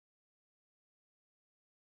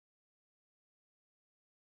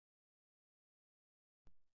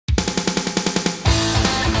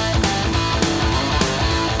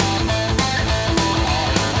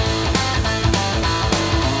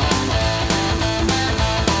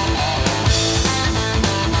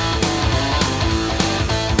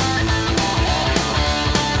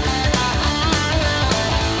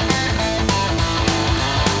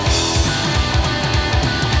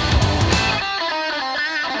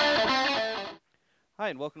Hi,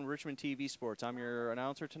 and welcome to Richmond TV Sports. I'm your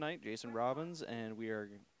announcer tonight, Jason Robbins, and we are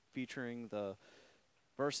featuring the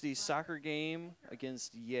varsity soccer game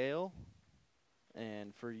against Yale.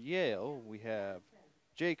 And for Yale, we have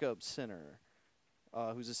Jacob Sinner,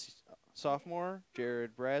 who's a sophomore,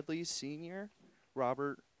 Jared Bradley, senior,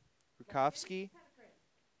 Robert Rukowski,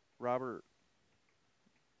 Robert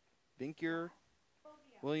Vinkier,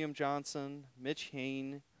 William Johnson, Mitch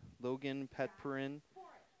Hain, Logan Petperin,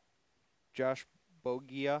 Josh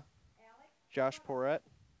Bogia, Josh Porrett,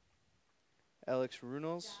 Alex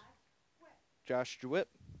Runels, Josh Jewett,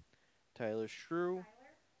 Tyler Shrew,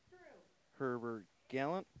 Herbert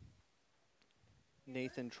Gallant,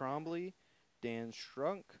 Nathan Trombley, Dan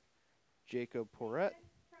Strunk, Jacob Porrett,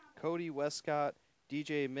 Cody Westcott,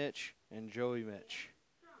 DJ Mitch, and Joey Mitch.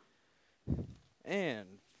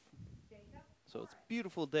 And so it's a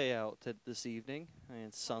beautiful day out this evening,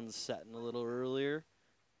 and sun's setting a little earlier.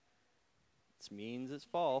 This means it's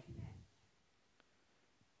fall.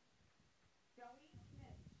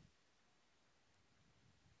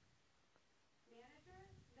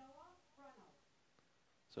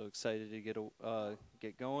 So excited to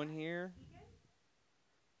get going here.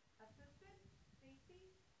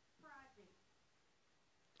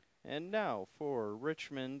 And now for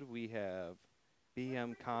Richmond, we have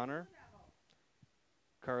BM Connor,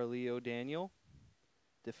 Carleo Daniel,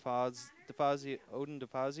 Odin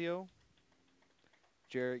DeFazio,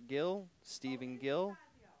 Jarrett Gill, Stephen Gill,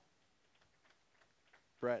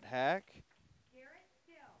 Brett Hack, and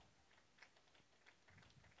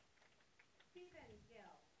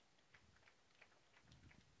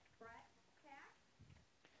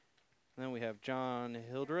then we have John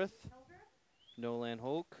Hildreth, Nolan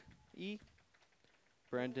Holk,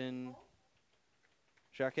 Brendan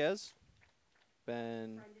Jaquez,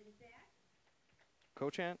 Ben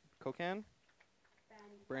Kocan,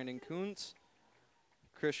 Brandon Kuntz,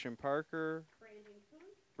 Christian Parker,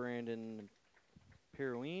 Brandon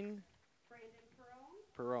Perrine,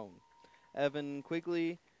 Evan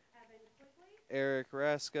Quigley, Eric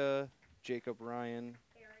Raska, Jacob Ryan,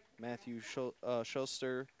 Matthew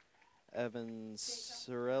Schuster, Evan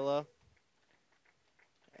Sorella,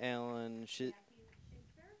 Alan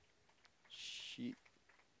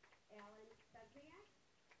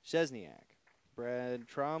Chesniak, Brad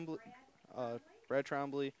Trombley,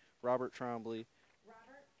 Robert Trombley,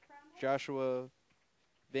 Joshua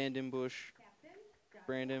Vandenbush,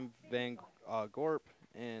 Brandon Van Gorp,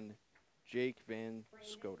 and Jake Van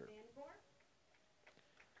Scoter.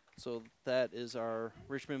 So that is our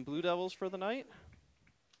Richmond Blue Devils for the night.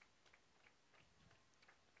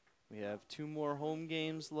 We have 2 more home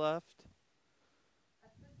games left.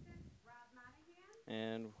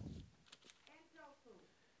 And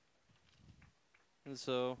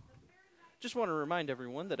so just want to remind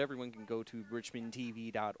everyone that everyone can go to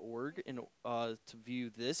richmondtv.org and to view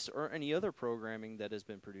this or any other programming that has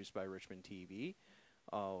been produced by Richmond TV.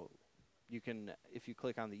 You can, if you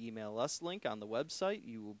click on the Email Us link on the website,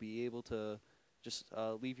 you will be able to just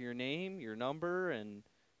leave your name, your number, and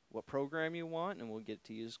what program you want, and we'll get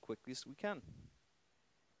to you as quickly as we can.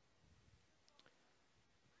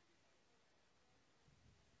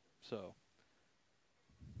 So,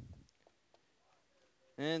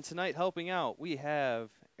 and tonight helping out, we have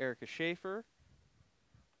Erica Schaefer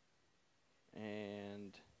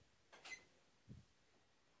and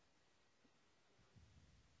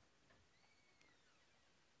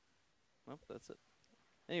well, that's it.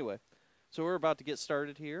 Anyway, so we're about to get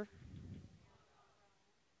started here.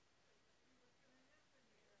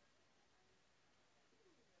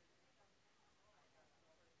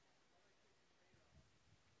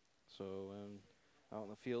 So out in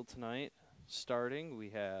the field tonight, starting, we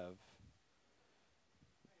have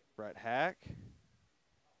Brett Hack,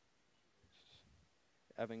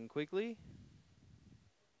 Evan Quigley,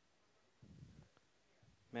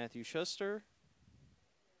 Matthew Schuster,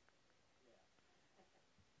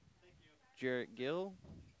 Jarrett Gill,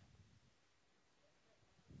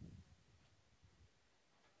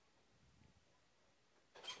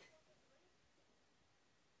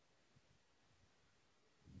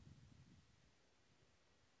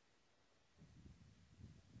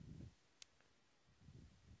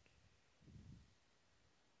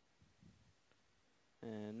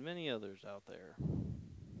 and many others out there.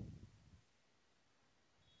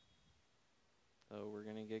 So we're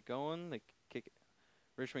going to get going.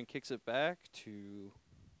 Richmond kicks it back to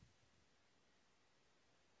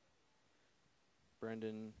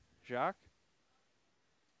Brendan Jacques.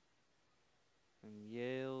 And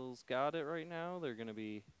Yale's got it right now. They're going to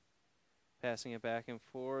be passing it back and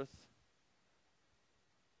forth.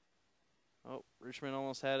 Oh, Richmond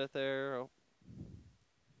almost had it there. Oh.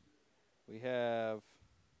 We have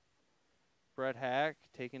Brett Hack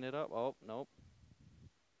taking it up. Oh, nope.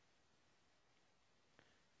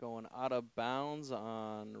 Going out of bounds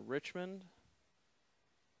on Richmond.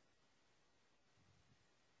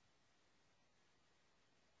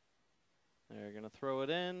 They're going to throw it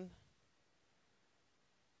in.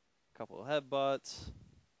 Couple of headbutts.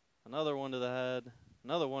 Another one to the head.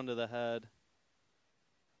 Another one to the head.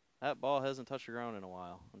 That ball hasn't touched the ground in a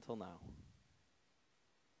while, until now.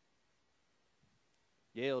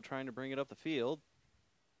 Yale trying to bring it up the field.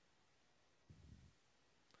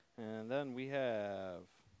 And then we have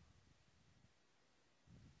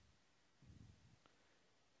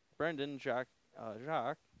Brendan Jacques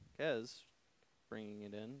bringing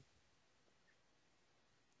it in.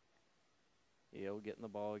 Yale getting the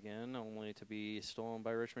ball again, only to be stolen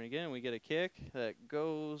by Richmond again. We get a kick that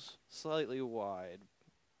goes slightly wide.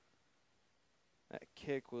 That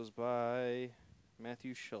kick was by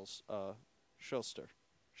Matthew Schuster.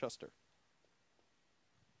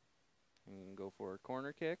 And go for a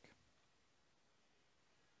corner kick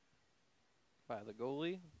by the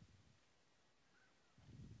goalie.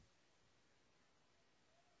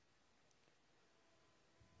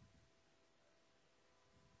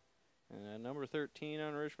 And number 13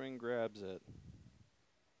 on Richmond grabs it.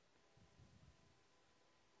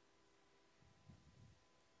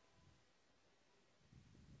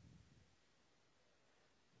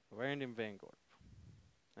 Brandon Van Gorp.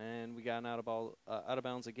 And we got out of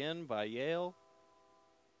bounds again by Yale.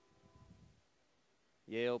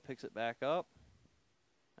 Yale picks it back up.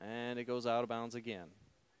 And it goes out of bounds again.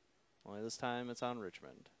 Only this time it's on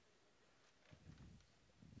Richmond.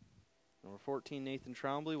 Number 14, Nathan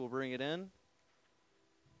Trombley will bring it in.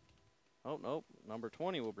 Oh, nope. Number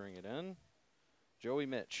 20 will bring it in. Joey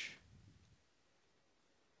Mitch.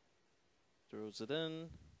 Throws it in.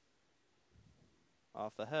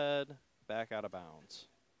 Off the head. Back out of bounds.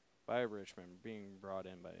 By Richmond. Being brought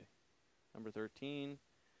in by number 13.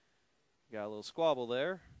 Got a little squabble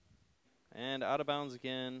there. And out of bounds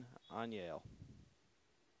again on Yale.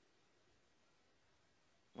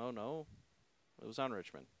 Oh, no. It was on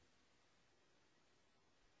Richmond.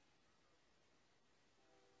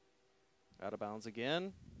 Out of bounds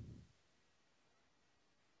again.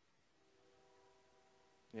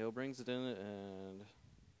 Yale brings it in, and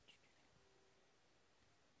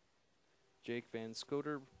Jake Van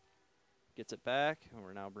Scoter gets it back, and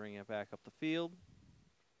we're now bringing it back up the field.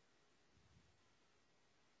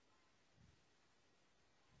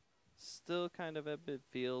 Still kind of at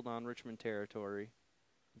midfield on Richmond territory.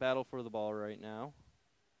 Battle for the ball right now.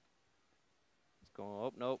 It's going,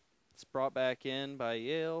 oh, nope. It's brought back in by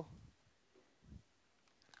Yale.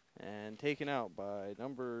 And taken out by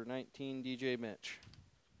number 19, DJ Mitch.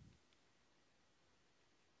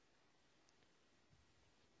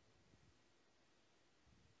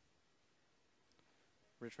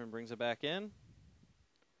 Richmond brings it back in.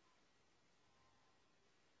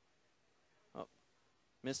 Oh,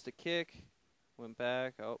 missed a kick. Went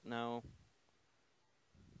back. Oh, no.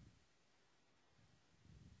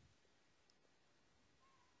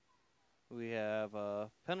 We have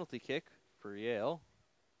a penalty kick for Yale.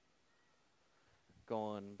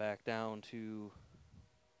 Going back down to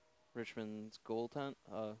Richmond's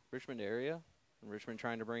Richmond area. And Richmond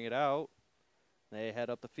trying to bring it out. They head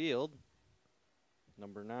up the field.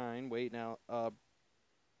 Number 9, waiting out,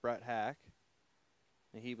 Brett Hack.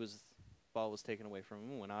 And ball was taken away from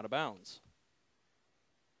him, went out of bounds.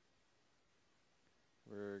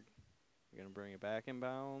 We're going to bring it back in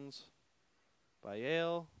bounds by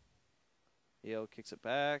Yale. Yale kicks it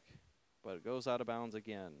back. But it goes out of bounds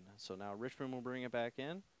again. So now Richmond will bring it back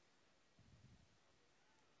in.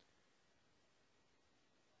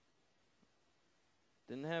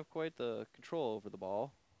 Didn't have quite the control over the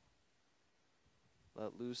ball.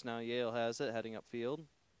 Let loose now. Yale has it heading upfield.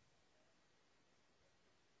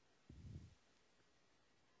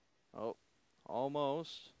 Oh,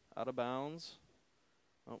 almost out of bounds.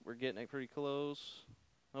 Oh, we're getting it pretty close.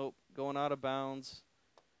 Oh, going out of bounds.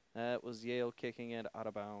 That was Yale kicking it out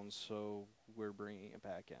of bounds, so we're bringing it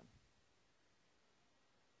back in.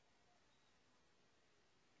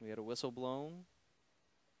 We had a whistle blown.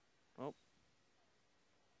 Oh,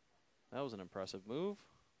 that was an impressive move.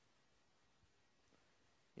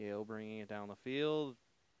 Yale bringing it down the field,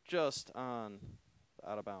 just on the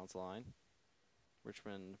out-of-bounds line.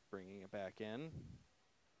 Richmond bringing it back in.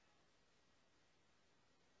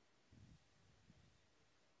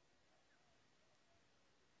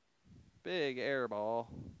 Big air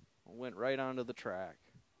ball. Went right onto the track.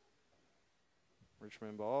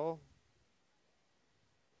 Richmond ball.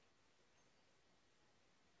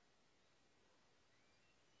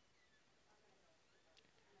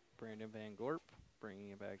 Brandon Van Gorp bringing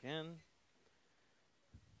it back in.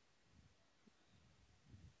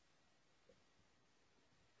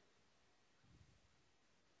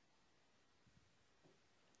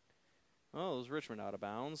 Oh, it was Richmond out of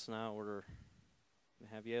bounds. Now we're going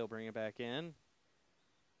to have Yale bring it back in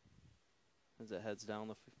as it heads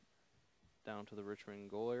down down to the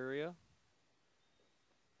Richmond goal area.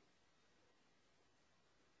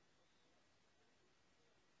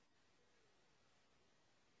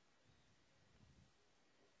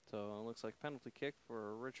 So it looks like penalty kick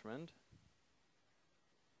for Richmond.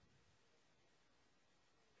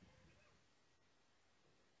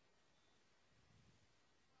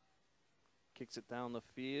 Kicks it down the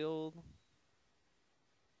field.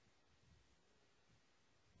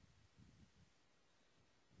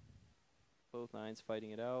 Both nines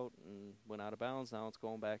fighting it out and went out of bounds. Now it's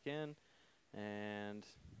going back in. And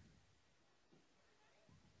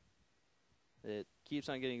it keeps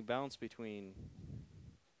on getting bounced between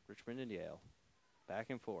Richmond and Yale. Back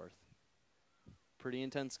and forth. Pretty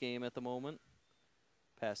intense game at the moment.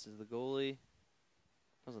 Passes the goalie.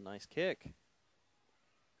 That was a nice kick.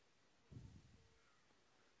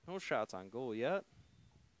 No shots on goal yet.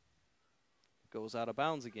 Goes out of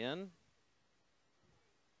bounds again.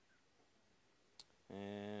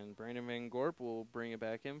 And Brandon Van Gorp will bring it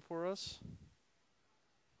back in for us.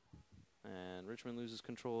 And Richmond loses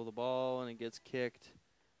control of the ball, and it gets kicked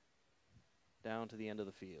down to the end of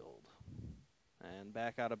the field. And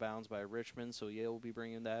back out of bounds by Richmond, so Yale will be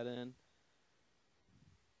bringing that in.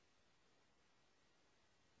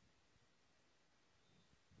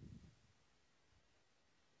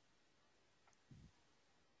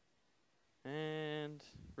 And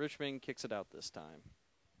Richmond kicks it out this time.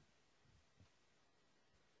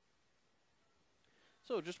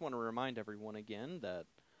 So just want to remind everyone again that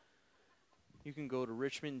you can go to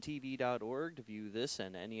richmondtv.org to view this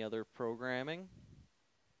and any other programming.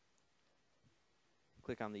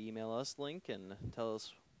 Click on the email us link and tell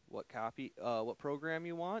us what program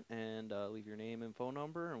you want, and leave your name and phone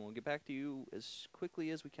number, and we'll get back to you as quickly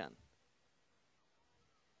as we can.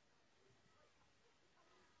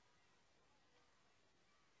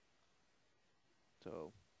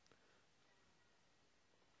 So,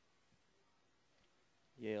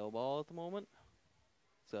 Yale ball at the moment.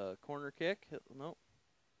 It's a corner kick. Nope.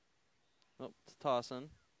 Nope, it's tossing.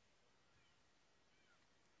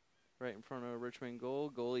 Right in front of Richmond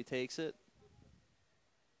goal. Goalie takes it.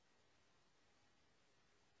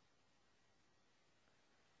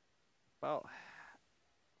 About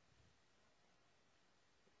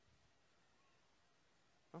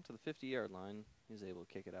out to the 50-yard line. He's able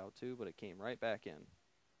to kick it out too, but it came right back in.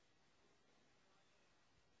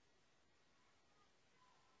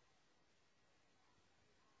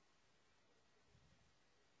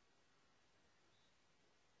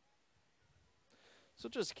 So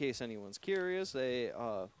just in case anyone's curious,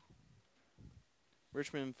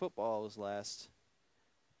 Richmond football was last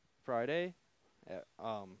Friday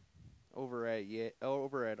over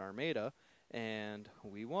at Armada, and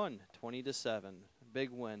we won 20-7. Big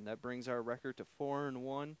win. That brings our record to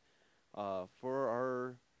 4-1 for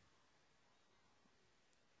our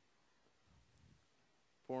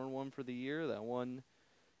 4-1 for the year. That one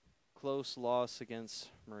close loss against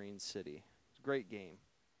Marine City. It's a great game.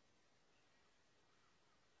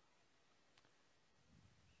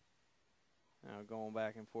 Now going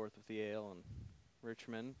back and forth with Yale and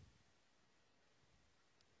Richmond.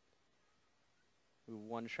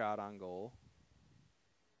 One shot on goal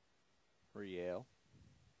for Yale.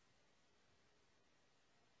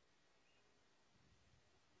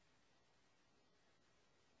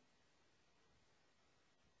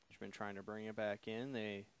 Richmond trying to bring it back in.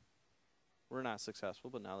 They were not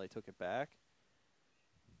successful, but now they took it back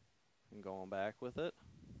and going back with it.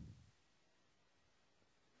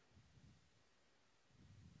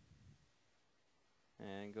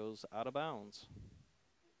 And goes out of bounds.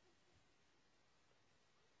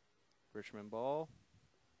 Richmond ball.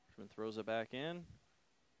 Richmond throws it back in.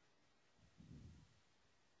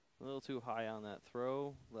 A little too high on that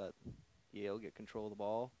throw. Let Yale get control of the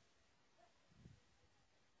ball.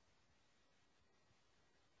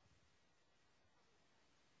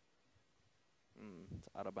 It's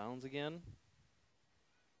out of bounds again.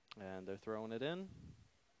 And they're throwing it in.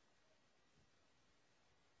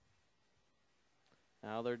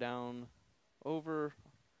 Now they're down over.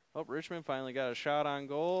 Oh, Richmond finally got a shot on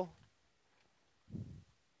goal.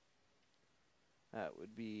 That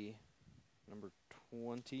would be number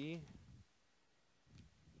 20,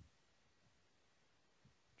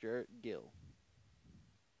 Jarrett Gill.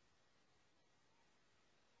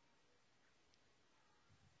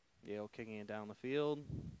 Yale kicking it down the field.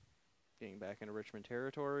 Getting back into Richmond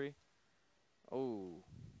territory. Oh.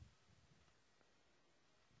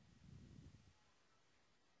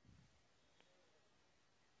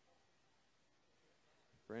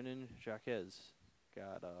 Brendan Jacques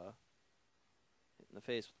got hit in the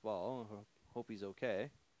face with the ball. Hope he's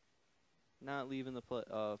okay. Not leaving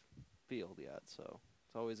the field yet, so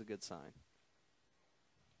it's always a good sign.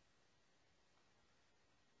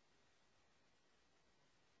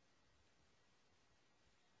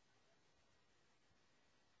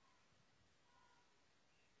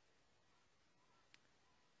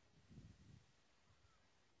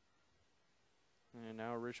 And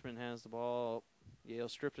now Richmond has the ball. Yale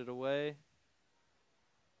stripped it away.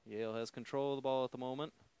 Yale has control of the ball at the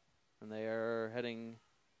moment. And they are heading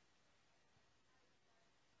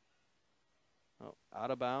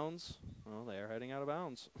out of bounds. Well, they are heading out of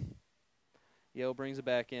bounds. Yale brings it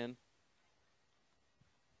back in.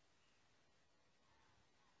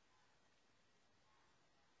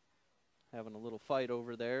 Having a little fight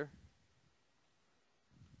over there.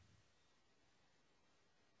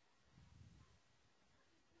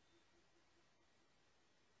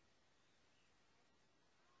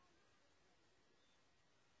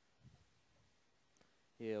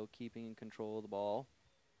 Yale keeping control of the ball.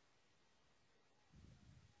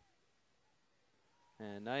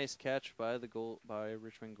 And nice catch by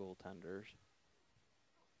Richmond goaltenders.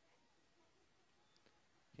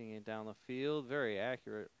 Kicking it down the field, very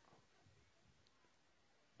accurate.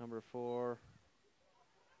 Number 4,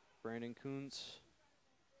 Brandon Kuntz.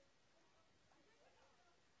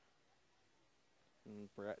 And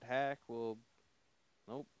Brett Hack will,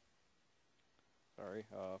 nope. Sorry,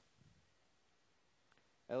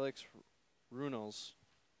 Alex Runels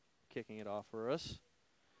kicking it off for us.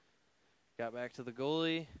 Got back to the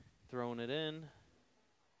goalie, throwing it in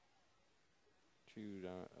to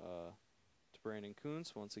Brandon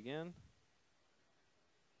Kuntz once again.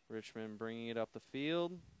 Richmond bringing it up the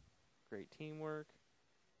field. Great teamwork.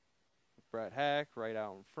 Brett Hack right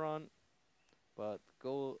out in front, but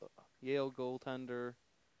Yale goaltender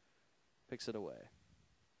picks it away.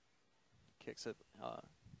 Kicks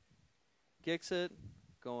it,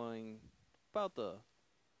 going about the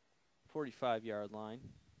 45-yard line.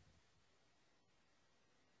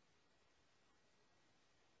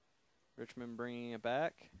 Richmond bringing it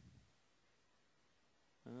back.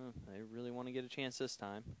 They really want to get a chance this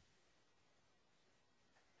time.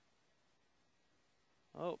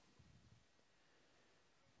 Oh.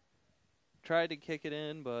 Tried to kick it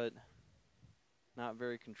in, but not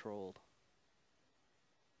very controlled.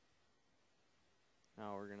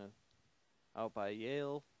 Now we're going to out by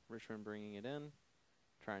Yale. Richmond bringing it in,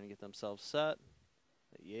 trying to get themselves set.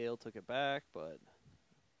 Yale took it back, but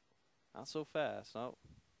not so fast. Oh,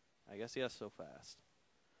 I guess yes, so fast.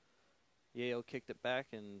 Yale kicked it back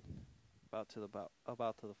and about to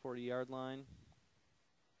the 40-yard line.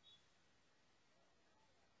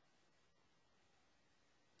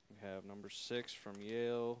 We have number 6 from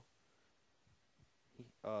Yale.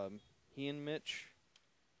 Ian Mitch.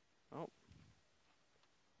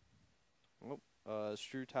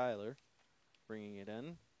 Stu Tyler bringing it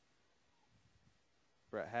in.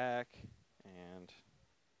 Brett Hack and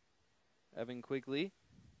Evan Quigley.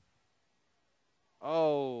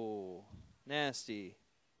 Oh, nasty.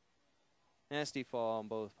 Nasty fall on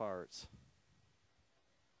both parts.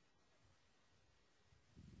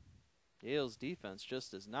 Yale's defense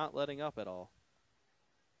just is not letting up at all.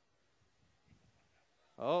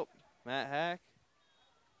 Oh, Matt Hack.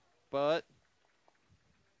 But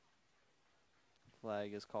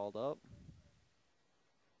flag is called up.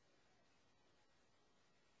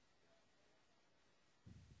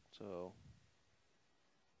 So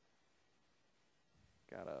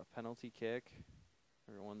got a penalty kick.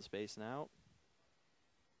 Everyone's spacing out.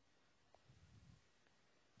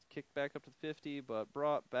 It's kicked back up to the 50, but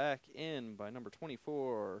brought back in by number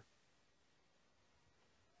 24,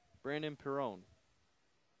 Brandon Perrone.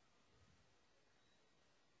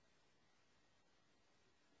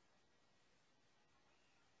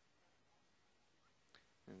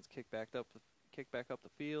 And it's kicked back up the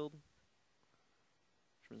field.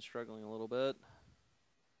 Been struggling a little bit,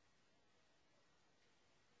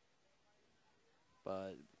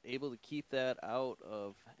 but able to keep that out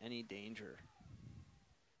of any danger.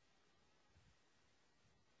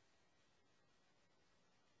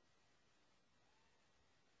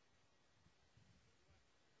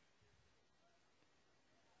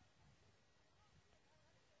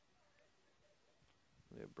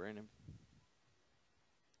 We have Brandon.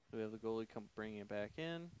 We have the goalie bringing it back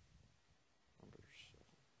in.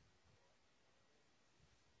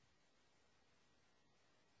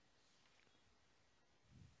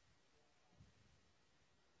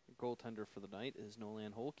 goaltender for the night is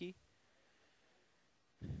Nolan Holke.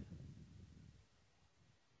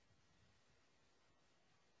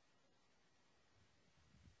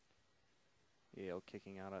 Yale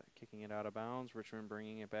kicking it out of bounds. Richmond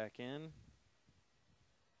bringing it back in.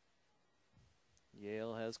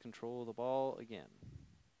 Yale has control of the ball again.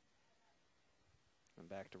 And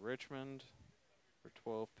back to Richmond. Number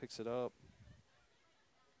 12 picks it up.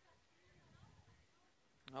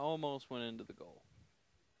 Almost went into the goal.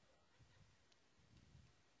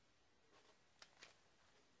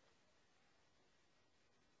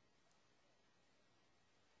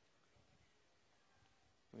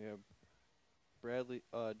 We have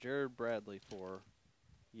Jared Bradley for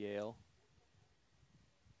Yale.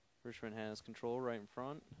 Richmond has control right in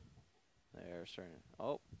front. They're starting.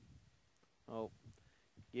 Oh.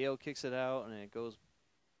 Yale kicks it out, and it goes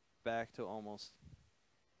back to almost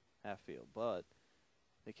half field. But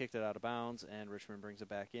they kicked it out of bounds, and Richmond brings it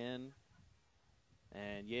back in.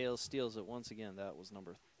 And Yale steals it once again. That was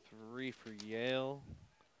number 3 for Yale,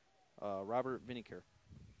 Robert Vineker.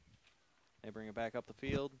 They bring it back up the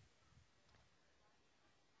field.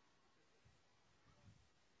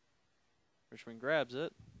 Richmond grabs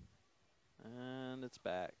it, and it's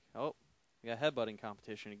back. Oh, we got headbutting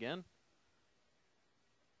competition again.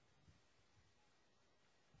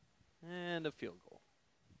 And a field goal.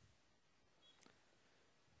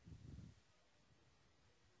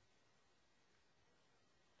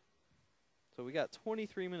 So we got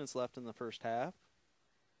 23 minutes left in the first half.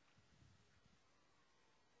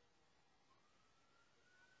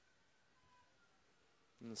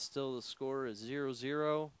 And still the score is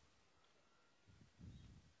 0-0.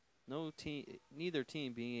 Neither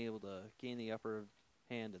team being able to gain the upper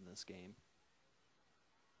hand in this game.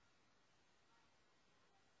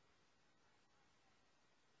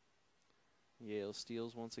 Yale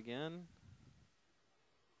steals once again.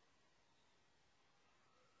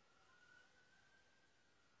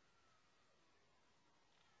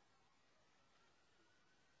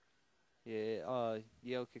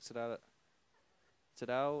 Yale kicks it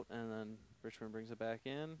out. And then Richmond brings it back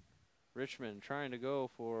in. Richmond trying to go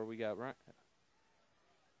for, we got right.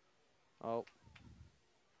 Oh.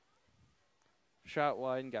 Shot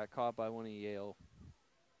wide and got caught by one of Yale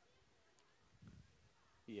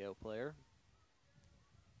player.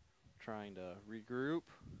 Trying to regroup.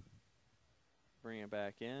 Bring it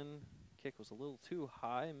back in. Kick was a little too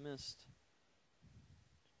high. Missed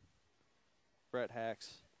Brett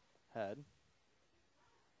Hack's head.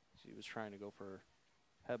 He was trying to go for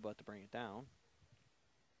headbutt to bring it down.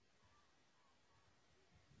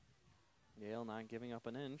 Yale not giving up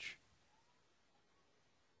an inch.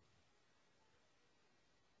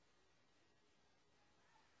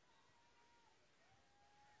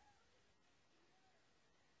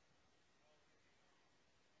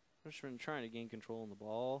 Richmond trying to gain control on the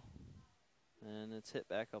ball. And it's hit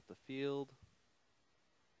back up the field.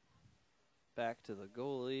 Back to the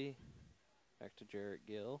goalie. Back to Jarrett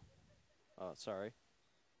Gill.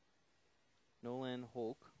 Nolan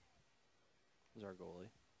Holke is our goalie.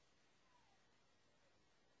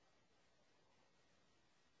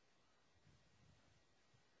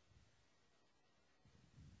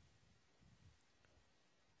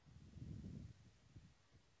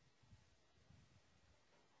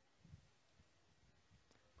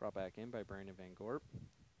 Brought back in by Brandon Van Gorp.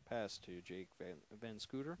 Pass to Jake Van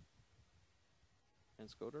Scooter.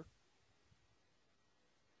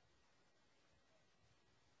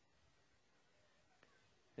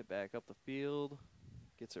 Hit back up the field.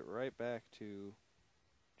 Gets it right back to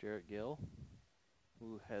Jarrett Gill,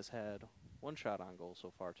 who has had one shot on goal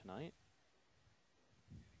so far tonight.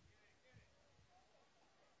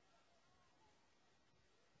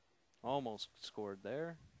 Almost scored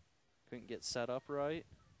there. Couldn't get set up right.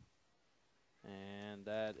 And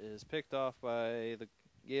that is picked off by the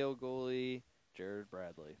Yale goalie, Jared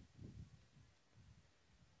Bradley.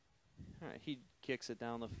 All right, he kicks it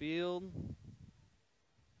down the field.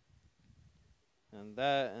 And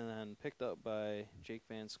then picked up by Jake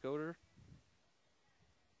Van Scoter.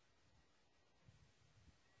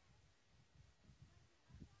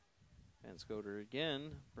 Van Scoter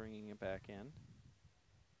again, bringing it back in.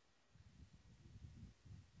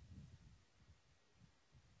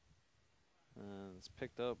 And it's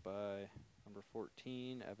picked up by number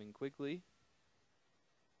 14, Evan Quigley.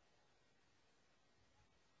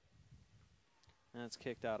 And it's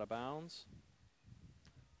kicked out of bounds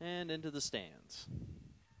and into the stands.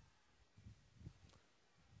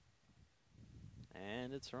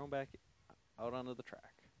 And it's thrown back out onto the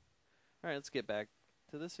track. All right, let's get back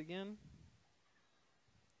to this again.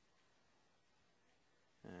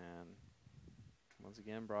 And Once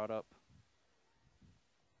again, brought up,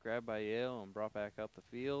 grabbed by Yale and brought back up the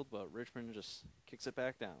field, but Richmond just kicks it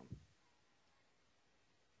back down.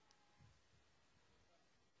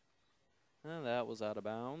 And that was out of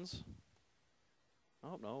bounds.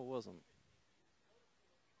 Oh, no, it wasn't.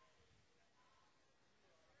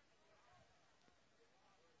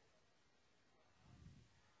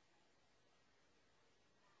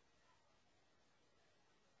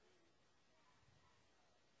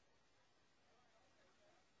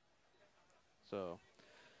 So,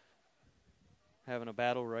 having a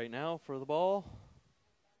battle right now for the ball.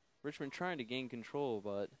 Richmond trying to gain control,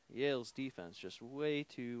 but Yale's defense just way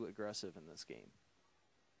too aggressive in this game.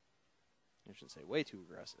 I should say way too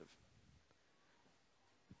aggressive.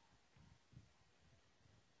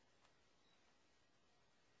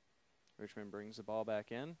 Richmond brings the ball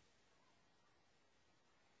back in.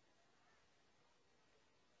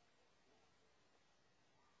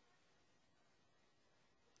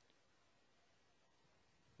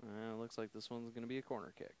 And it looks like this one's going to be a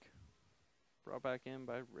corner kick. Brought back in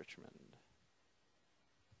by Richmond.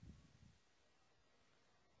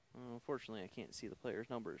 Unfortunately, I can't see the player's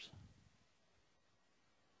numbers.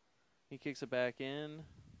 He kicks it back in.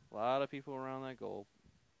 A lot of people around that goal.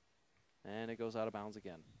 And it goes out of bounds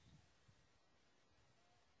again.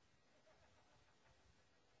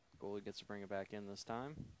 Goalie gets to bring it back in this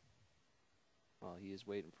time. While he is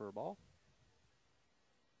waiting for a ball.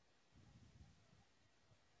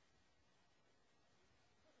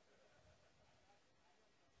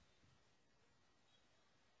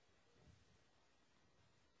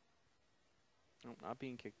 Nope, not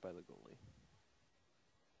being kicked by the goalie.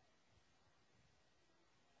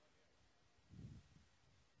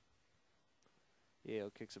 Yale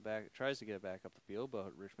kicks it back, tries to get it back up the field,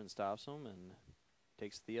 but Richmond stops him and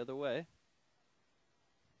takes it the other way.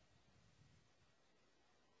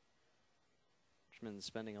 Richmond's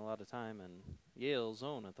spending a lot of time in Yale's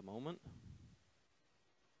zone at the moment.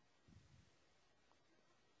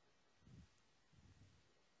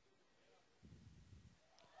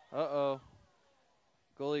 Uh-oh.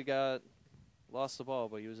 Goalie lost the ball,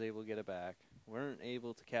 but he was able to get it back. Weren't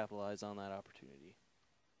able to capitalize on that opportunity.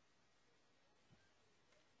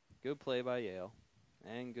 Good play by Yale,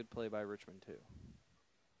 and good play by Richmond too.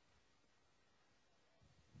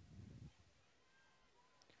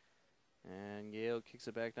 And Yale kicks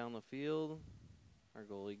it back down the field. Our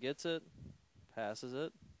goalie gets it, passes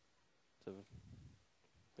it to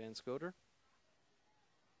Van Scoter.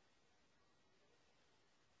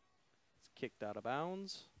 It's kicked out of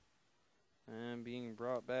bounds. And being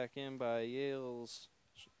brought back in by Yale's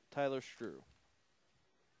Tyler Strew.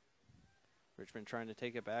 Richmond trying to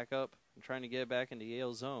take it back up and trying to get it back into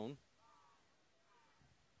Yale's zone.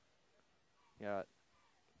 Got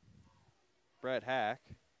Brett Hack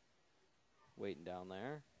waiting down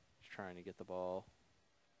there. He's trying to get the ball.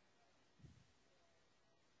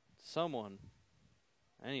 Someone.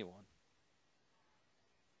 Anyone.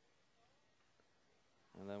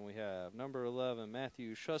 And then we have number 11,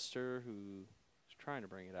 Matthew Schuster, who is trying to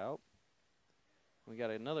bring it out. We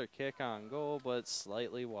got another kick on goal, but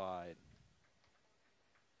slightly wide.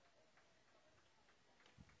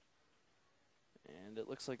 And it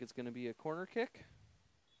looks like it's going to be a corner kick.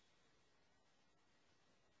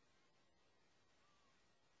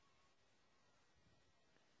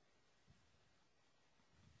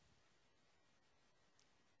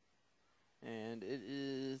 And it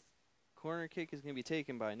is, corner kick is going to be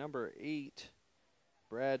taken by number 8,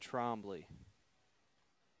 Brad Trombley.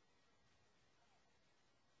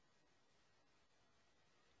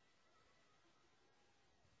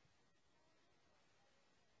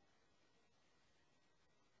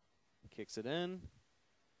 Kicks it in.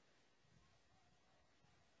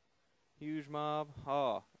 Huge mob.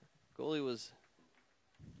 Oh, goalie was...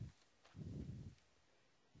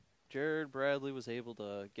 Jared Bradley was able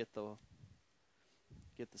to get the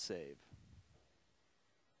save.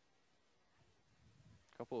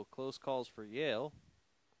 Couple of close calls for Yale.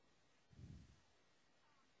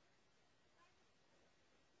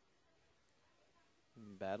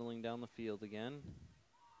 Battling down the field again.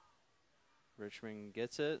 Richmond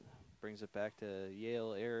gets it, brings it back to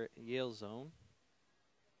Yale zone.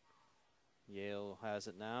 Yale has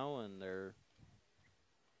it now, and they're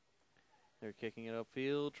kicking it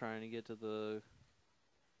upfield, trying to get to the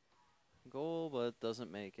goal, but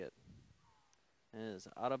doesn't make it. And it is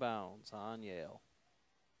out of bounds on Yale.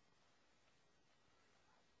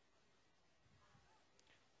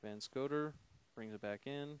 Van Scoter brings it back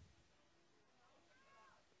in.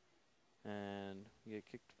 And we get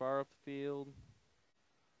kicked far up the field.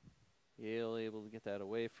 Yale able to get that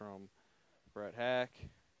away from Brett Hack.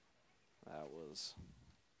 That was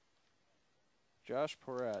Josh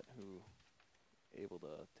Porrett who able to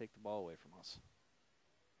take the ball away from us.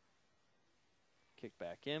 Kicked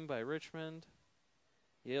back in by Richmond.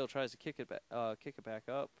 Yale tries to kick it back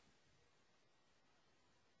up.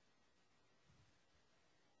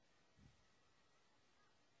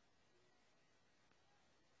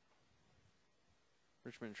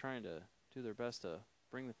 Richmond trying to do their best to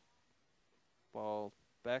bring the ball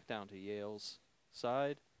back down to Yale's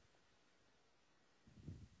side.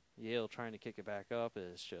 Yale trying to kick it back up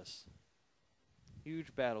is just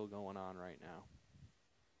huge battle going on right now.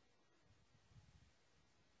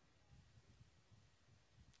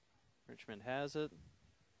 Richmond has it.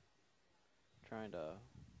 Trying to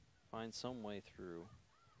find some way through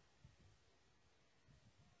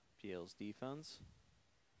Yale's defense.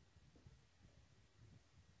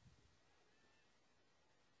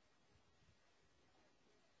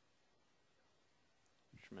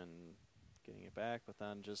 Richmond getting it back, but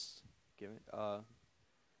then just going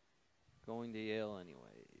to Yale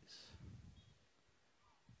anyways.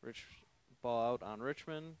 Ball out on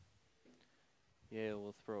Richmond. Yale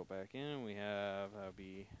will throw it back in. We have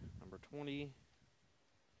be number 20,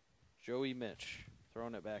 Joey Mitch,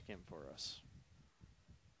 throwing it back in for us.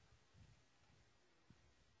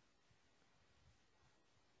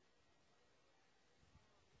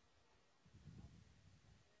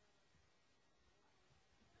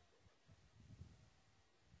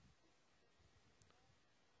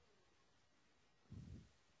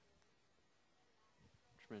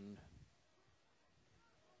 Richmond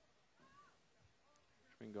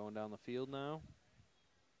going down the field now.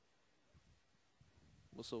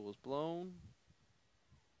 Whistle was blown.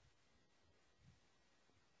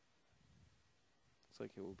 Looks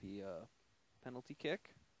like it will be a penalty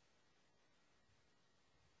kick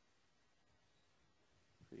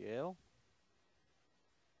for Yale.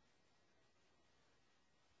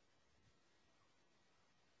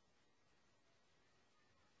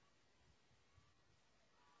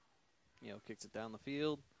 Yale kicks it down the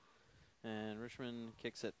field, and Richmond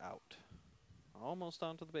kicks it out. Almost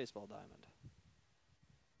onto the baseball diamond.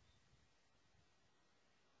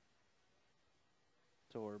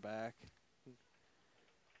 So we're back.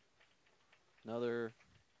 Another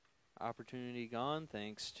opportunity gone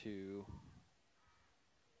thanks to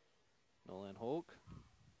Nolan Hulk.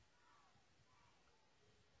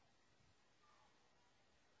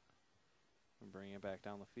 And bring it back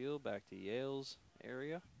down the field, back to Yale's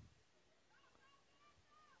area.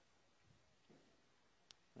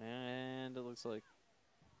 And it looks like,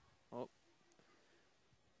 oh.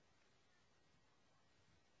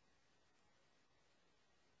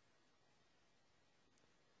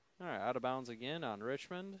 All right, out of bounds again on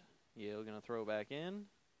Richmond. Yale going to throw back in.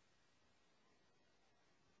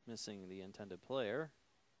 Missing the intended player.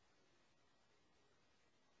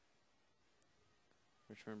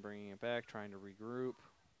 Richmond bringing it back, trying to regroup.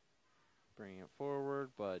 Bringing it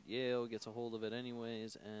forward, but Yale gets a hold of it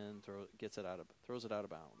anyways and throws it out of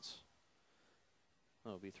bounds.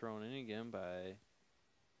 It'll be thrown in again by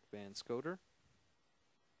Van Scoter.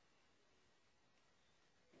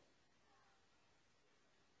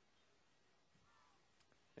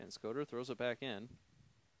 Van Scoter throws it back in.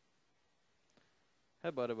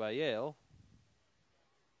 Headbutted by Yale.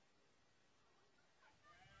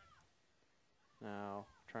 Now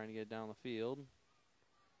trying to get down the field.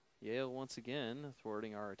 Yale once again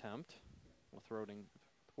thwarting our attempt. Well,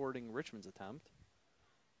 thwarting Richmond's attempt.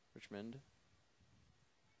 Richmond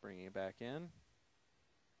bringing it back in.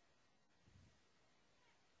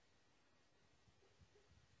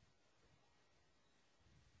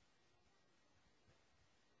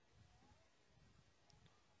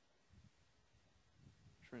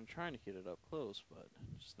 Richmond trying to get it up close, but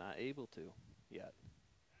just not able to yet.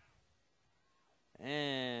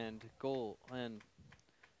 And goal, and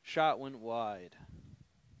shot went wide.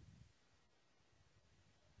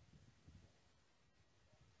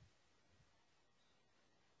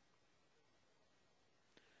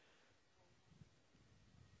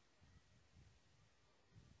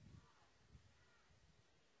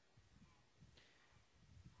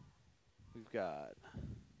 We've got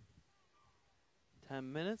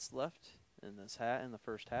 10 minutes left in the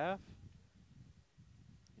first half.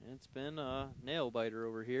 It's been a nail biter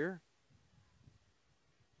over here.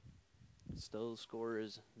 Still the score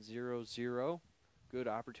is 0-0. Good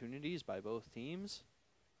opportunities by both teams.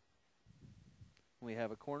 We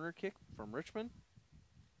have a corner kick from Richmond.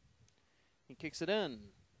 He kicks it in.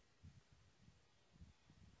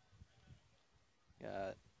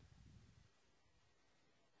 Got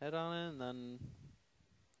head on it and then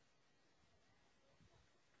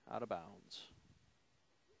out of bounds.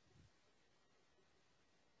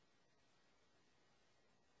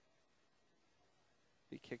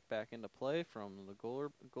 Be kicked back into play from the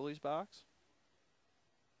goalie's box.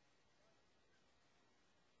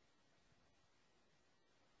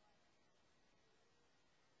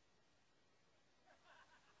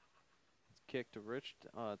 Kick to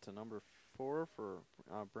to number 4 for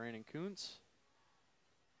Brandon Kuntz.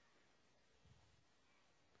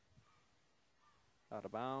 Out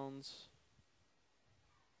of bounds.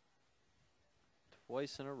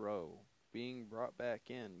 Twice in a row. Being brought back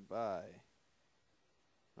in by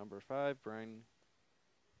number 5, Brian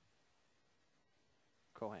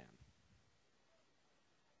Cohan.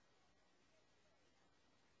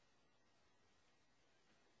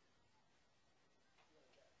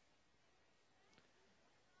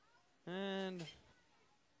 And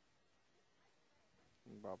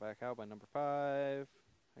brought back out by number 5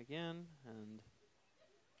 again. And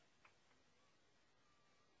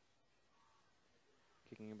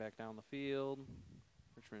kicking it back down the field.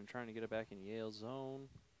 Richmond trying to get it back in Yale's zone.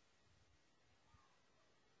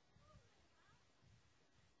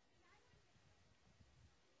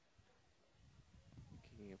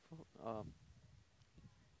 Kicking it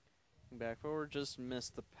back forward, just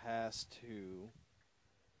missed the pass to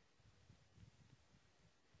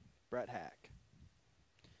Brett Hack.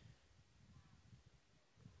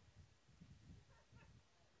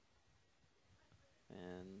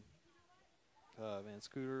 And Van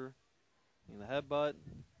Scooter in the headbutt.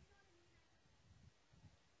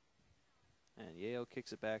 And Yale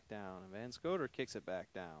kicks it back down. And Van Scooter kicks it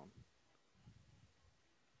back down.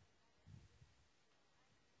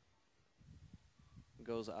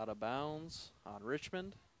 Goes out of bounds on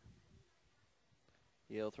Richmond.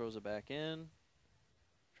 Yale throws it back in.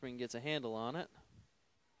 Richmond gets a handle on it.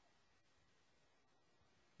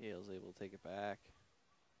 Yale's able to take it back.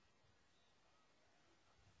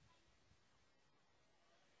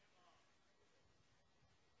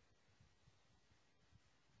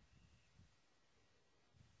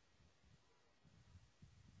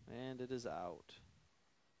 And it is out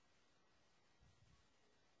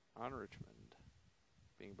on Richmond.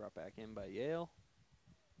 Being brought back in by Yale.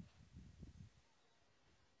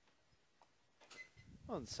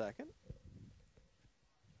 1 second.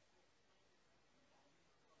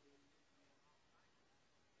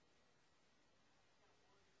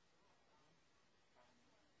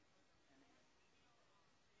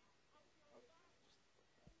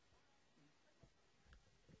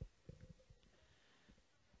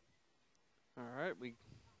 All right,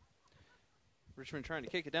 Richmond trying to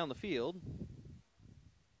kick it down the field.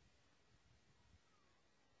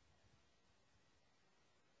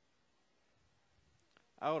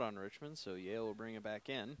 Out on Richmond, so Yale will bring it back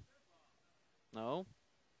in. No,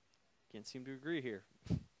 can't seem to agree here.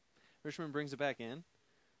 Richmond brings it back in.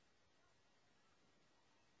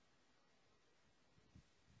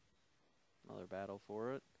 Another battle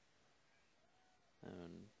for it.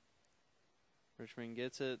 And Richmond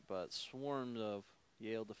gets it, but swarms of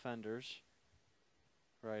Yale defenders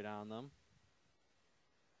right on them.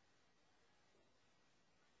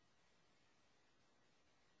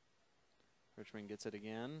 Richmond gets it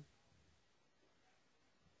again.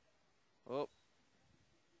 Oh.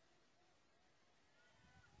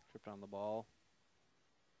 Tripped on the ball.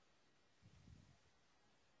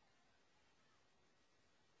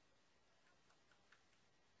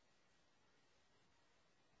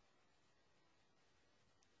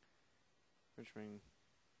 Richmond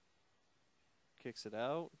kicks it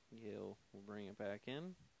out. Yale will bring it back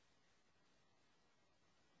in.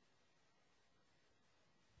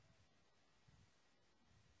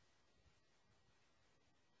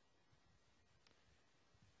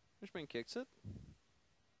 Richmond kicks it.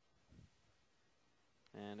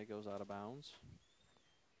 And it goes out of bounds.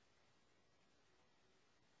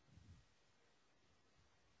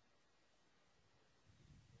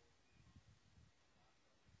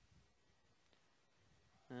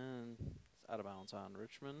 And it's out of bounds on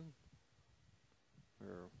Richmond.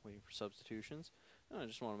 We're waiting for substitutions. And I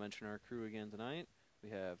just want to mention our crew again tonight.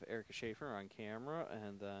 We have Erica Schaefer on camera,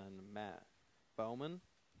 and then Matt Bauman,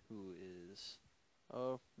 who is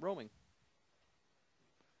roaming.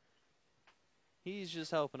 He's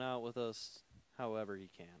just helping out with us however he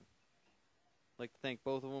can. I'd like to thank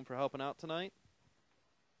both of them for helping out tonight.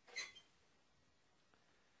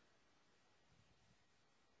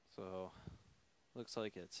 So, looks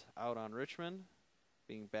like it's out on Richmond,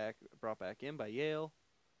 being brought back in by Yale.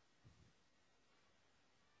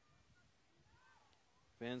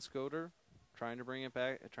 Van Scoter trying to bring it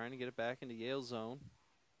back, trying to get it back into Yale's zone.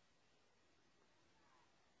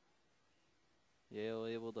 Yale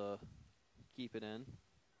able to keep it in.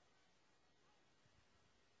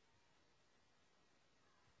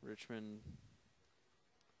 Richmond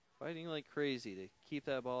fighting like crazy to keep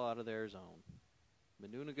that ball out of their zone.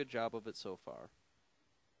 Been doing a good job of it so far.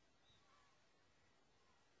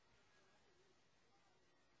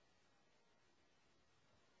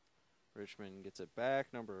 Richmond gets it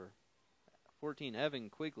back. Number 14, Evan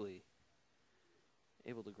Quigley,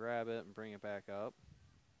 able to grab it and bring it back up.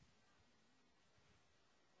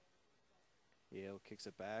 Yale kicks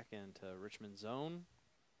it back into Richmond's zone.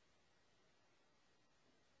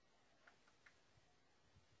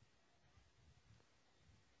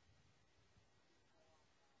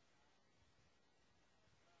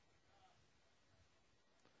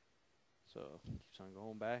 So keeps on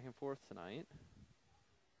going back and forth tonight.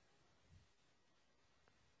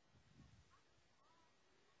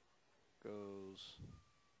 Goes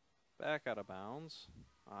back out of bounds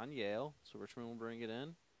on Yale, so Richmond will bring it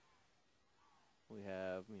in. We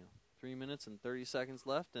have 3 minutes and 30 seconds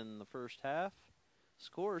left in the first half.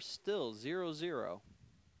 Score is still 0-0.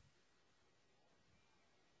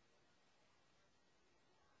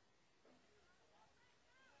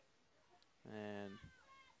 And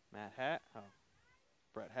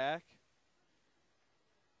Brett Hack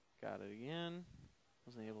got it again.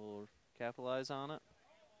 Wasn't able to capitalize on it.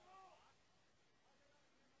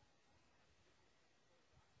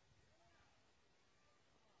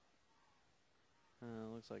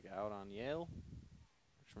 Looks like out on Yale.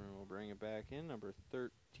 Richmond will bring it back in. Number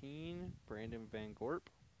 13, Brandon Van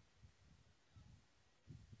Gorp.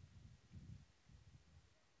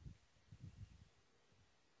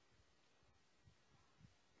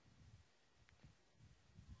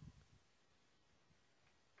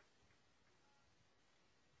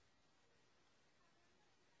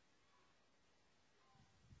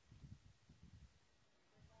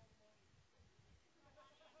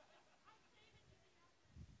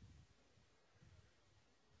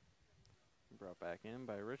 Brought back in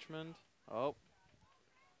by Richmond. Oh.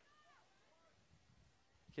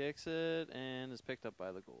 Kicks it and is picked up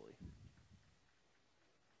by the goalie.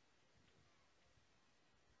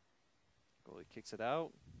 Goalie kicks it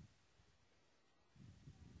out.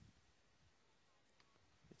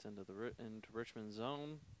 Gets into Richmond's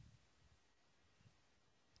zone.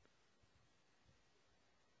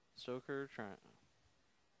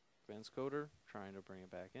 Van Scoter trying to bring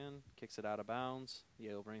it back in. Kicks it out of bounds.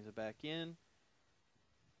 Yale brings it back in.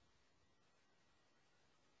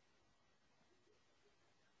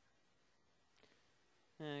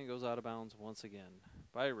 And goes out of bounds once again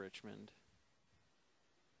by Richmond.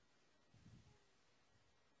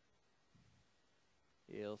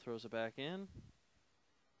 Yale throws it back in.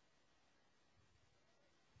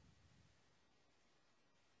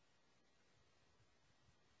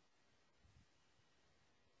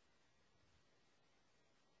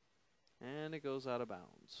 And it goes out of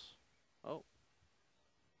bounds. Oh.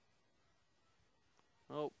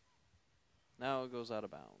 Oh. Now it goes out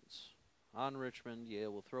of bounds. On Richmond, Yale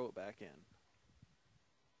will throw it back in.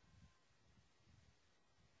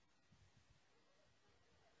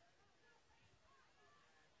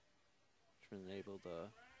 Richmond able to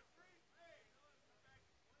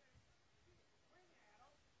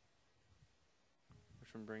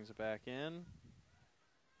Richmond brings it back in.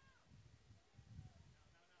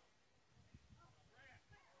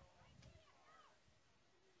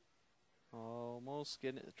 Almost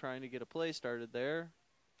trying to get a play started there.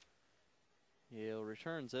 Yale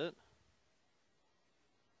returns it.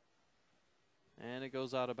 And it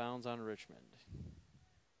goes out of bounds on Richmond.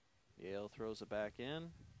 Yale throws it back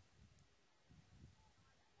in.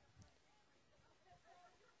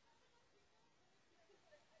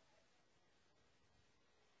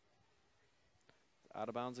 Out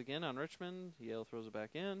of bounds again on Richmond. Yale throws it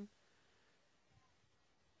back in.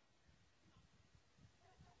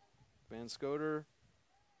 Van Scoter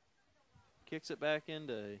kicks it back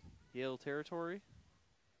into Yale territory.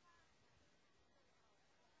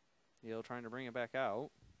 Yale trying to bring it back out.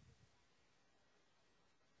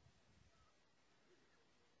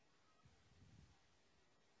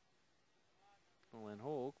 Lynn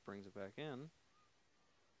Holk brings it back in.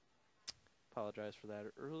 Apologize for that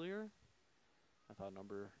earlier. I thought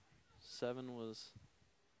number 7 was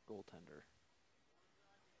goaltender.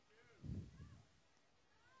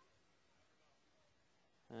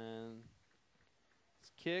 And it's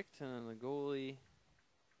kicked, and the goalie,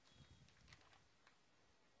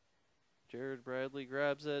 Jared Bradley,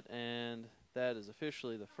 grabs it, and that is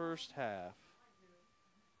officially the first half.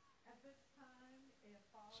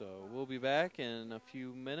 So we'll be back in a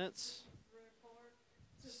few minutes.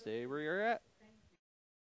 Stay where you're at.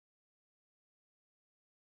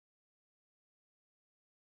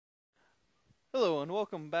 Hello and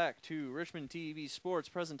welcome back to Richmond TV Sports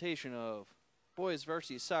presentation of boys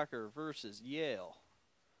varsity soccer versus Yale.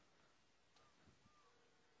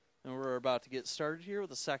 And we're about to get started here with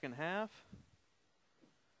the second half.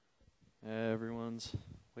 Everyone's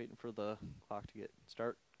waiting for the clock to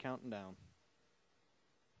start counting down.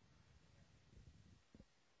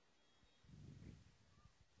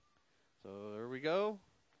 So there we go.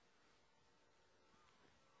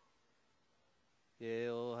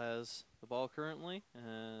 Yale has the ball currently,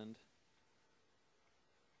 and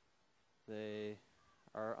they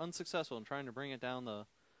are unsuccessful in trying to bring it down the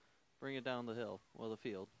hill, the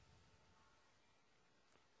field.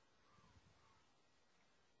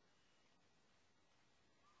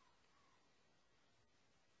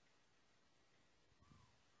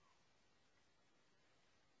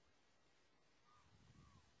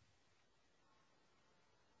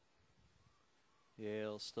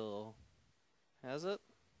 Yale still has it.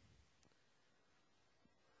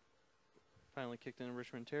 Finally kicked in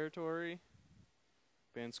Richmond territory.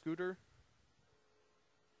 Van Scooter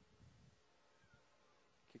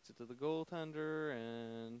kicks it to the goaltender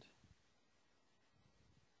and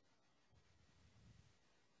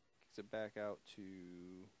kicks it back out to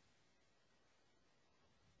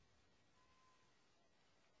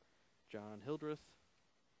John Hildreth.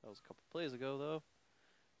 That was a couple plays ago, though.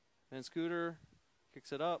 Van Scooter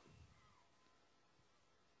kicks it up.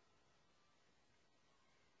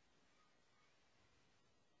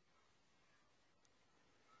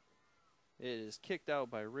 It is kicked out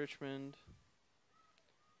by Richmond.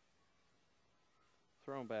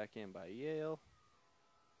 Thrown back in by Yale.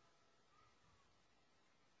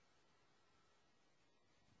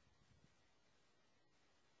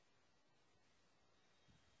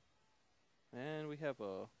 And we have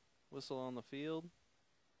a whistle on the field.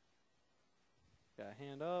 Got a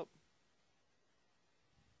hand up.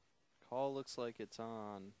 Call looks like it's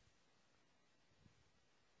on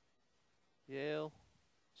Yale.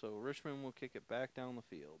 So Richmond will kick it back down the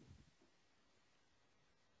field.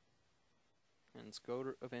 And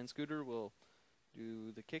Van Scooter will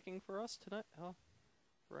do the kicking for us tonight,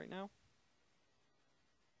 right now.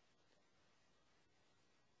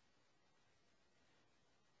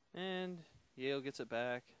 And Yale gets it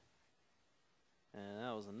back. And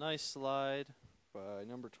that was a nice slide by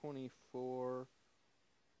number 24.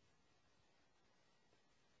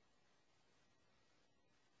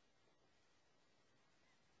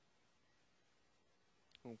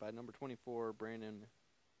 By number 24, Brandon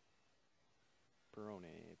Perrone.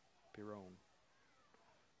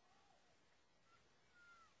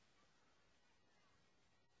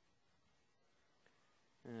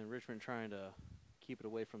 And Richmond trying to keep it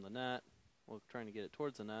away from the net. Well, trying to get it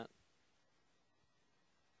towards the net.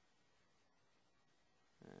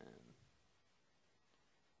 And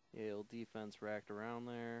Yale defense racked around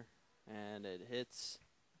there. And it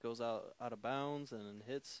goes out of bounds and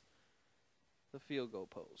hits the field goal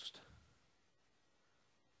post.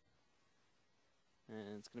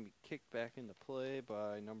 And it's going to be kicked back into play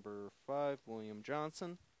by number 5, William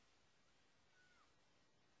Johnson.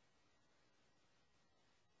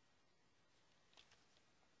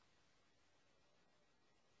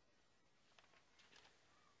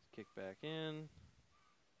 Kicked back in.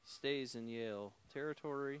 Stays in Yale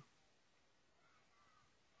territory.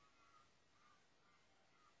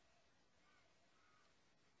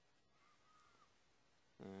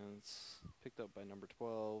 And it's picked up by number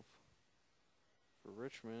 12 for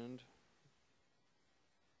Richmond.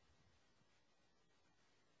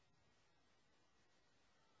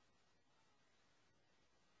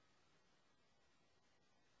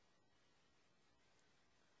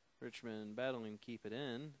 Richmond battling to keep it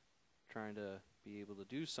in, trying to be able to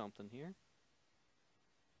do something here.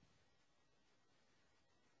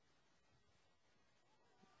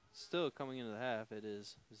 Still coming into the half, it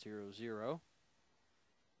is 0-0.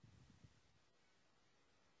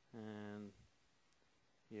 And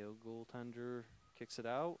Yale goaltender kicks it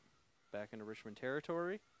out, back into Richmond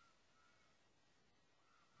territory.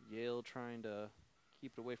 Yale trying to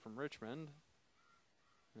keep it away from Richmond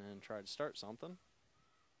and try to start something.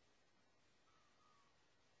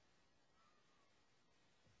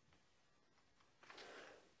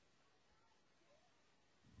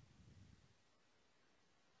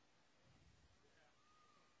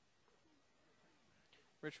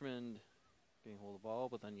 Richmond getting hold of the ball,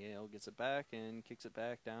 but then Yale gets it back and kicks it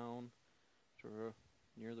back down to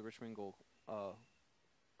near the Richmond goal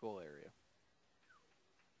area.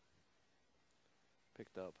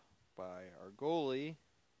 Picked up by our goalie,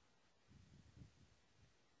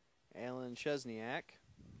 Alan Chesniak.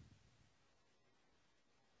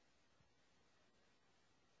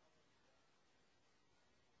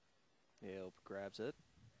 Yale grabs it.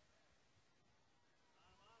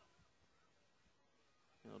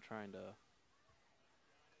 They're trying to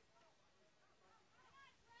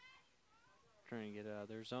get it out of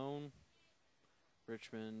their zone.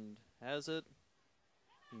 Richmond has it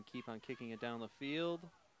and keep on kicking it down the field.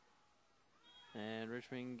 And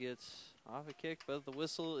Richmond gets off a kick, but the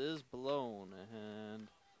whistle is blown. And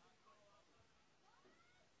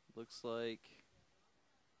looks like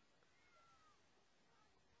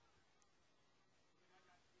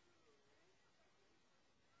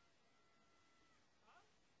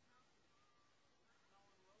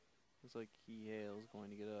Yale is going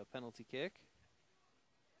to get a penalty kick.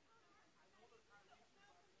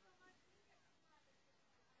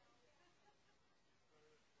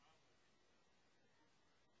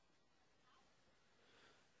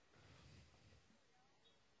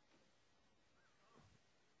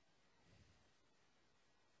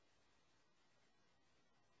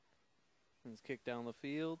 It's kicked down the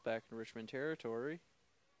field, back in Richmond territory.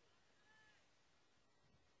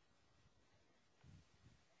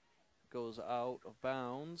 Goes out of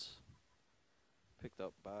bounds. Picked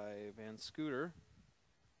up by Van Scooter.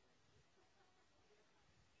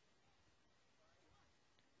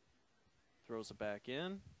 Throws it back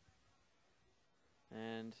in.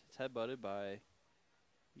 And it's headbutted by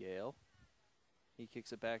Yale. He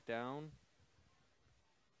kicks it back down.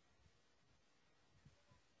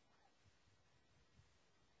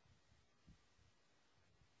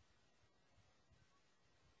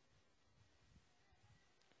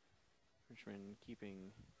 Richmond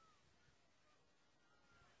keeping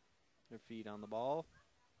their feet on the ball,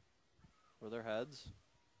 or their heads.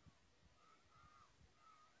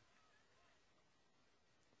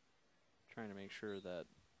 Trying to make sure that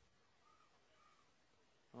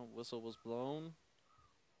whistle was blown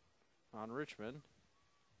on Richmond.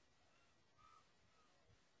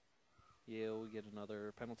 Yale will get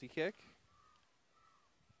another penalty kick.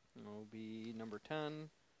 It will be number 10,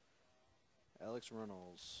 Alex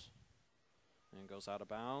Reynolds. And goes out of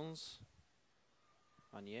bounds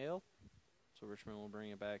on Yale. So Richmond will bring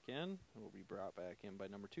it back in. It will be brought back in by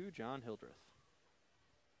number 2, John Hildreth.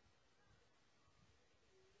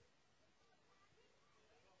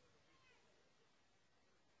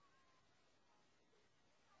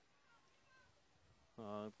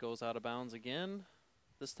 It goes out of bounds again,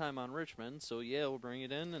 this time on Richmond. So Yale will bring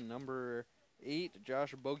it in, and number 8,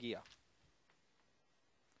 Josh Bogia.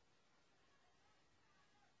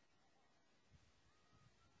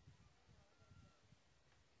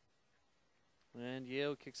 And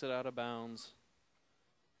Yale kicks it out of bounds.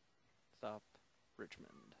 Stop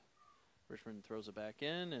Richmond. Richmond throws it back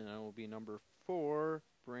in, and it will be number 4,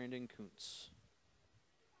 Brandon Kuntz.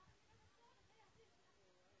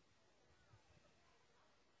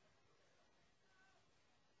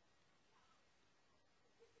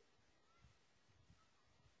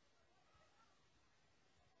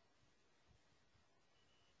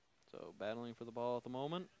 So battling for the ball at the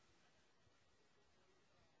moment.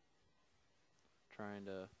 Trying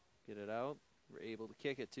to get it out. We're able to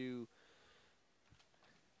kick it to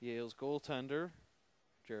Yale's goaltender,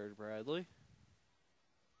 Jared Bradley.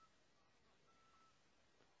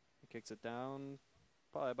 He kicks it down,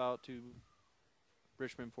 probably about to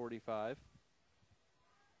Richmond 45.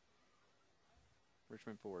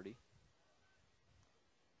 Richmond 40.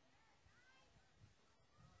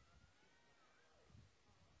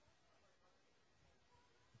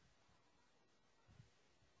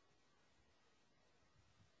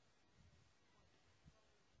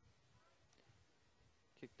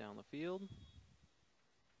 Kick down the field.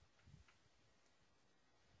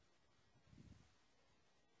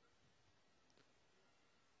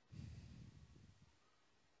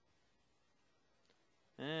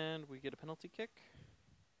 And we get a penalty kick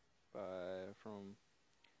from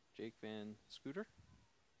Jake Van Scooter.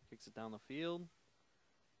 Kicks it down the field.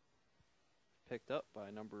 Picked up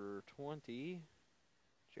by number 20,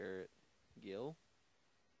 Jarrett Gill.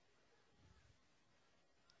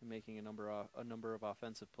 Making a number of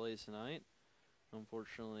offensive plays tonight.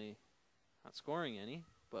 Unfortunately, not scoring any,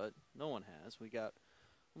 but no one has. We got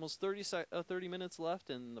almost 30 minutes left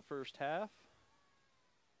in the first half.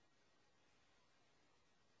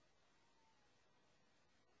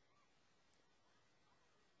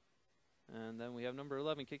 And then we have number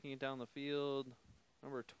 11 kicking it down the field.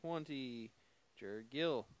 Number 20, Jarrett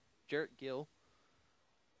Gill. Getting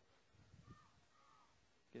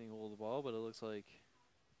a hold of the ball, but it looks like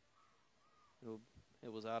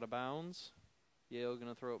it was out of bounds. Yale going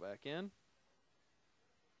to throw it back in.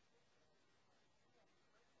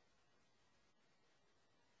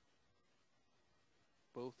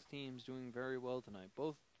 Both teams doing very well tonight.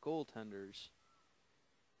 Both goaltenders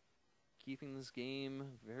keeping this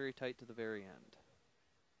game very tight to the very end.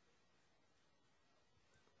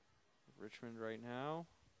 Richmond right now.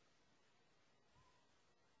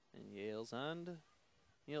 In Yale's end.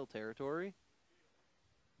 Yale territory.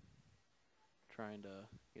 Trying to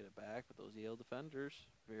get it back with those Yale defenders.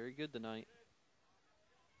 Very good tonight.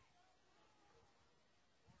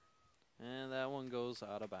 And that one goes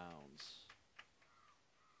out of bounds.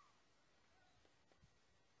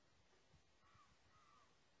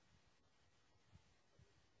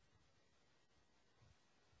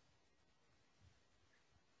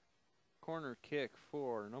 Corner kick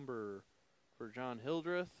for John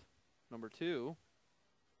Hildreth, number 2.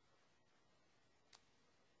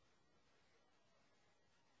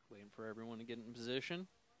 Waiting for everyone to get in position.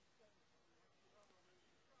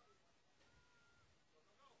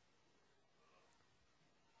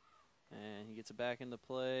 And he gets it back into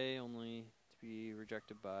play, only to be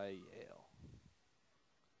rejected by Yale.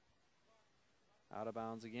 Out of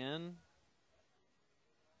bounds again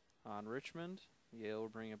on Richmond. Yale will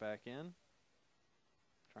bring it back in.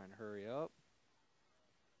 Trying to hurry up.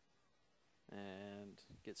 And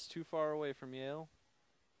gets too far away from Yale.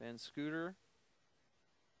 Van Scooter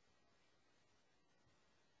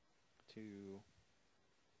to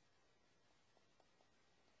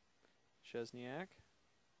Chesniak.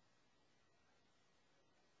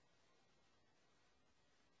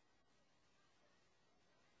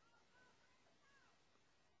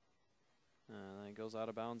 And then it goes out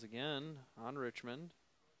of bounds again on Richmond.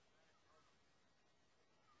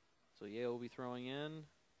 So Yale will be throwing in.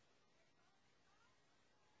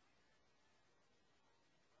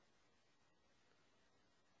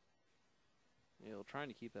 Yale trying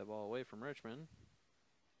to keep that ball away from Richmond.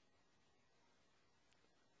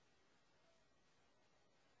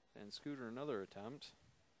 And Scooter another attempt.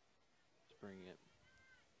 Just bring it,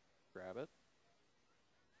 grab it.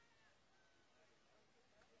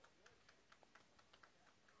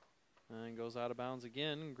 And goes out of bounds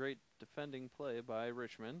again. Great defending play by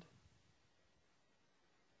Richmond.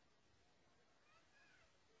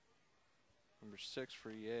 Number 6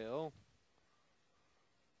 for Yale.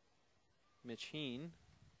 Mitch Heen.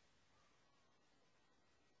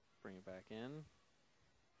 Bring it back in.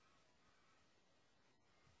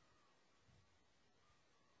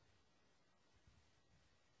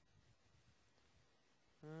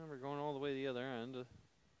 We're going all the way to the other end.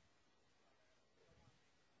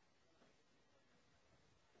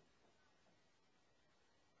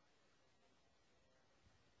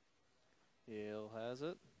 Yale has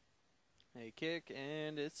it. A kick,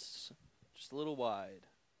 and it's just a little wide.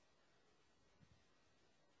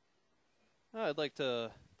 I'd like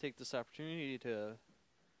to take this opportunity to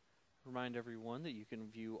remind everyone that you can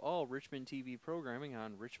view all Richmond TV programming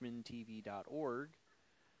on richmondtv.org.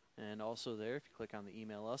 And also there, if you click on the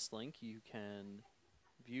Email Us link, you can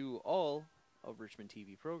view all of Richmond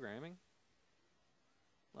TV programming.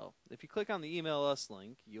 Well, if you click on the Email Us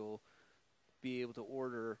link, you'll be able to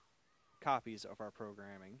order copies of our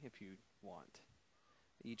programming if you want.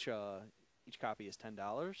 Each copy is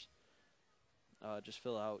 $10. Just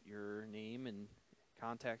fill out your name and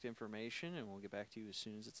contact information, and we'll get back to you as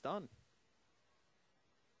soon as it's done.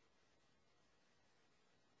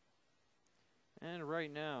 And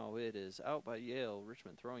right now it is out by Yale.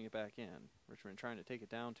 Richmond throwing it back in. Richmond trying to take it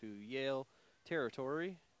down to Yale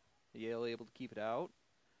territory. Yale able to keep it out.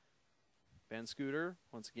 Van Scooter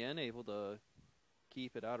once again able to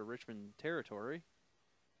keep it out of Richmond territory.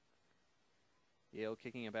 Yale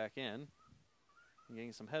kicking it back in.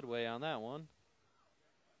 Getting some headway on that one.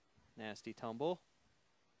 Nasty tumble.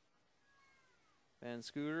 Van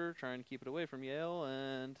Scooter trying to keep it away from Yale,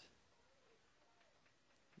 and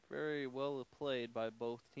very well played by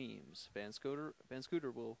both teams. Van Scooter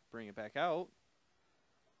will bring it back out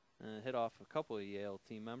and hit off a couple of Yale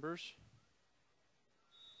team members.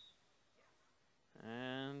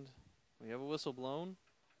 And we have a whistle blown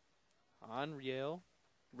on Yale.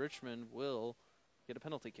 Richmond will get a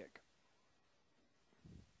penalty kick.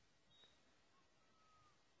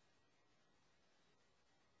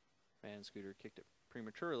 Van Scooter kicked it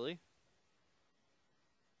prematurely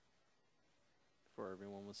before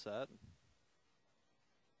everyone was set.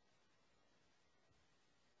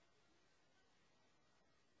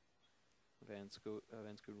 Van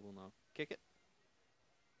Scooter will now kick it.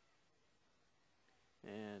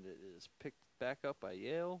 And it is picked back up by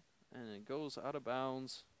Yale, and it goes out of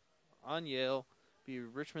bounds on Yale. Be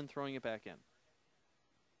Richmond throwing it back in.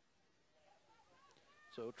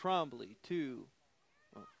 So Trombley to...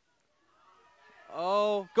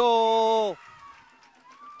 Oh, goal!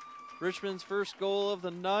 Richmond's first goal of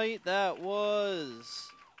the night. That was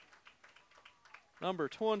number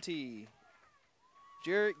 20,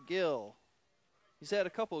 Jarrett Gill. He's had a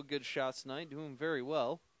couple of good shots tonight, doing very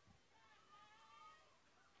well.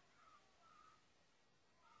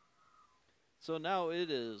 So now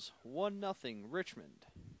it is 1-0 Richmond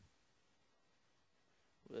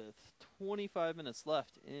with 25 minutes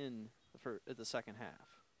left in the second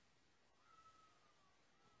half.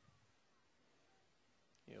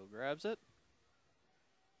 Yale grabs it.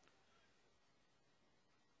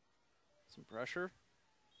 Some pressure.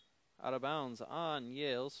 Out of bounds on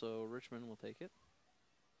Yale, so Richmond will take it.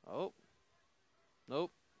 Oh.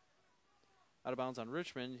 Nope. Out of bounds on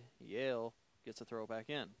Richmond. Yale gets a throw back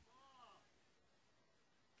in.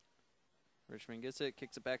 Richmond gets it,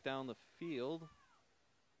 kicks it back down the field.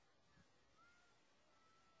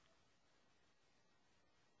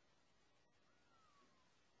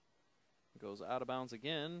 Goes out of bounds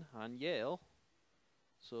again on Yale.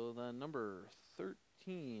 So then number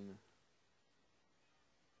 13,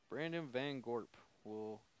 Brandon Van Gorp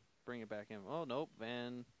will bring it back in. Oh, nope,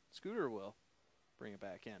 Van Scooter will bring it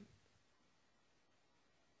back in.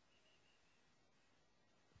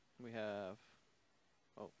 We have,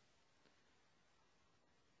 oh.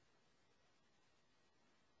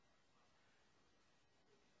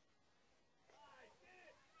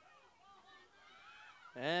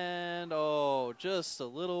 And, oh, just a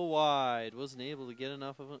little wide. Wasn't able to get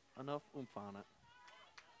enough oomph on it.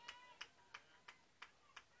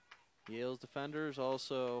 Yale's defenders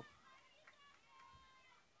also,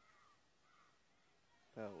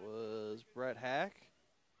 that was Brett Hack.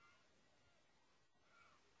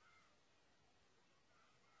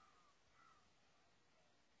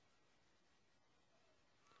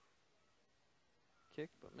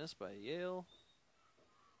 Kicked but missed by Yale.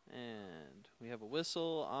 And we have a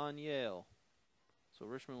whistle on Yale. So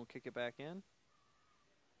Richmond will kick it back in.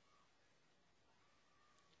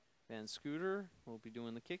 Van Scooter will be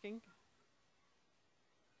doing the kicking.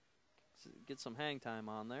 Get some hang time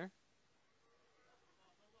on there.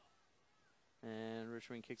 And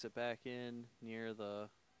Richmond kicks it back in near the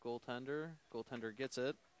goaltender. Goaltender gets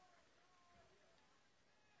it.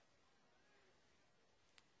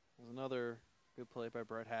 There's another good play by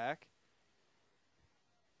Brett Hack.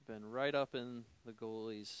 Been right up in the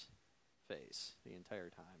goalie's face the entire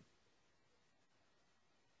time.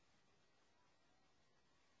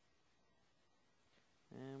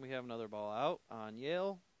 And we have another ball out on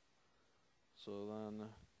Yale. So then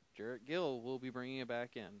Jarrett Gill will be bringing it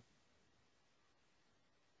back in.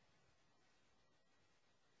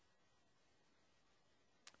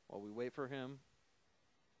 While we wait for him.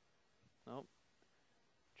 Nope.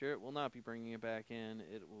 Jarrett will not be bringing it back in.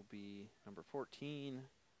 It will be number 14.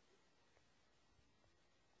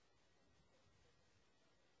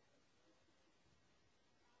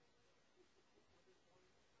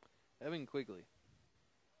 Evan Quigley.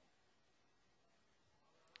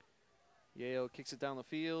 Yale kicks it down the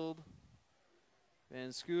field.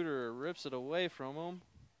 Van Scooter rips it away from him.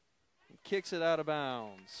 And kicks it out of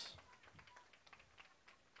bounds.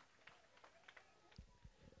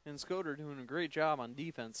 And Scooter doing a great job on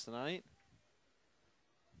defense tonight.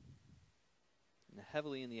 And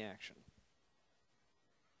heavily in the action.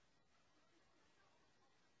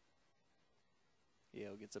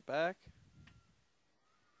 Yale gets it back.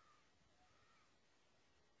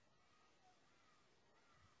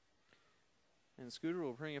 And Scooter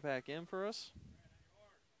will bring it back in for us.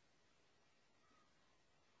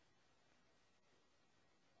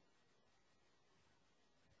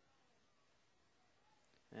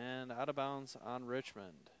 And out of bounds on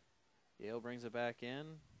Richmond. Yale brings it back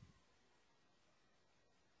in.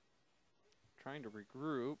 Trying to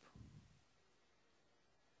regroup.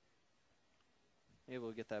 Able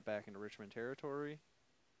to get that back into Richmond territory.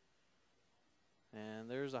 And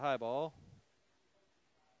there's a high ball.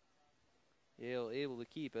 Yale able to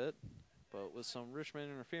keep it, but with some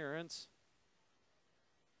Richmond interference.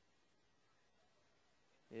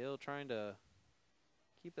 Yale trying to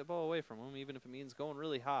keep that ball away from him, even if it means going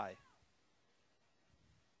really high.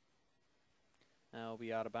 Now it'll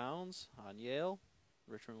be out of bounds on Yale.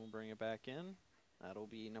 Richmond will bring it back in. That'll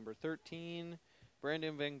be number 13,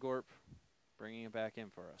 Brandon Van Gorp, bringing it back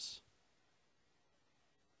in for us.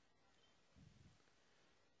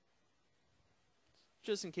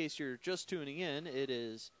 Just in case you're just tuning in,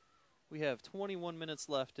 we have 21 minutes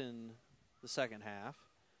left in the second half,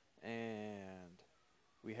 and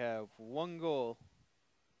we have one goal.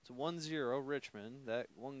 It's 1-0 Richmond. That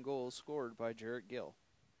one goal scored by Jarrett Gill.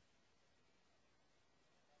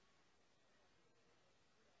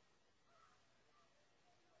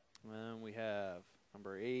 And then we have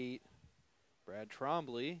number 8, Brad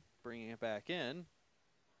Trombley, bringing it back in.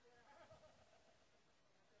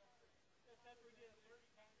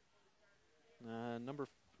 Number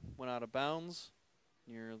went out of bounds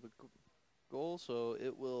near the goal, so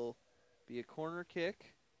it will be a corner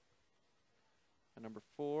kick And number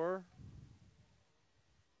 4,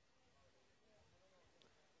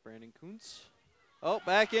 Brandon Kuntz. Oh,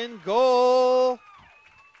 back in, goal!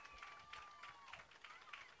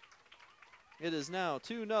 It is now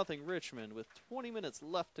 2-0 Richmond with 20 minutes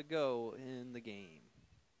left to go in the game.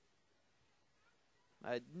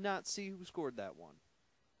 I did not see who scored that one.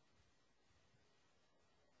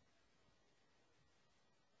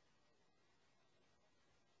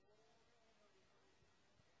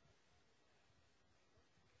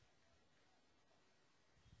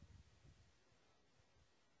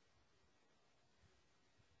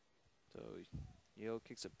 So Yale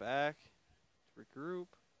kicks it back to regroup.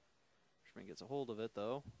 Richmond gets a hold of it,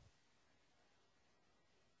 though.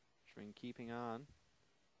 Richmond keeping on.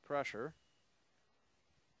 Pressure.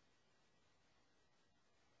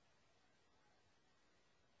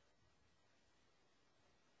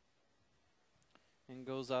 And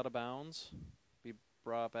goes out of bounds. Be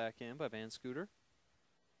brought back in by Van Scooter.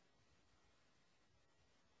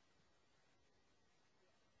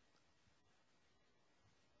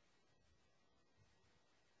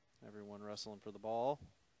 Everyone wrestling for the ball.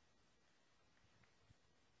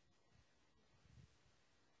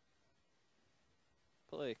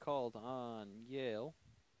 Play called on Yale.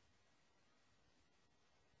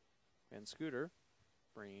 Van Scooter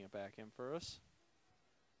bringing it back in for us.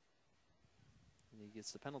 And he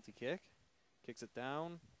gets the penalty kick. Kicks it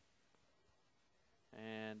down.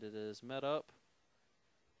 And it is met up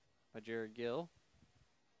by Jared Gill.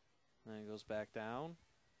 And then it goes back down.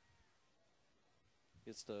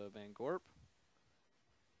 Gets to Van Gorp.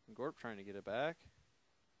 Van Gorp trying to get it back.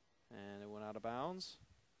 And it went out of bounds.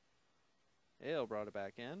 Yale brought it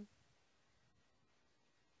back in.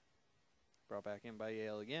 Brought back in by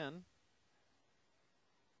Yale again.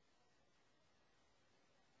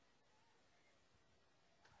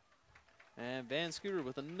 And Van Scooter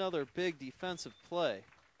with another big defensive play.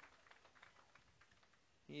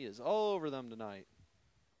 He is all over them tonight.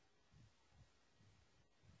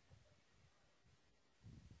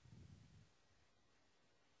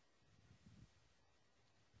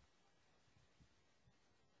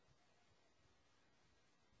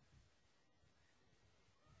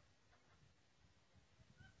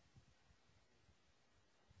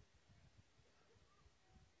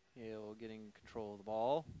 Yale getting control of the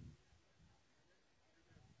ball.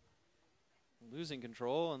 Losing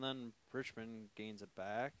control, and then Richmond gains it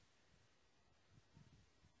back.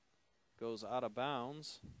 Goes out of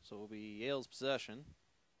bounds, so it will be Yale's possession.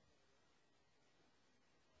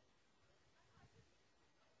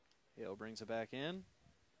 Yale brings it back in.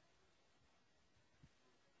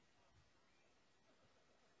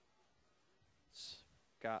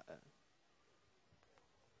 Got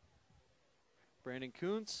Brandon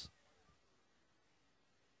Kuntz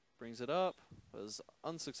brings it up, was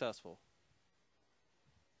unsuccessful.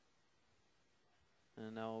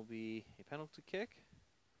 And now will be a penalty kick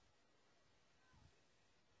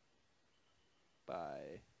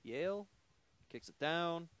by Yale. Kicks it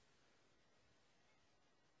down.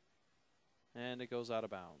 And it goes out of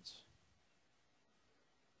bounds.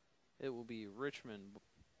 It will be Richmond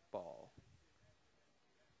ball.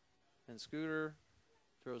 And Scooter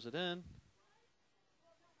throws it in.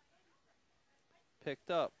 Picked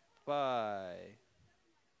up by a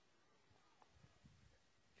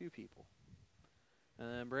few people. And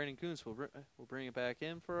then Brandon Kuntz will bring it back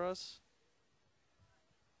in for us.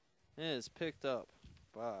 And it's picked up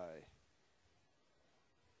by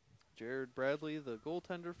Jared Bradley, the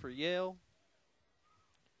goaltender for Yale.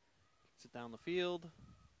 Kicks it down the field.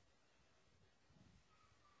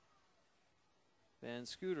 Van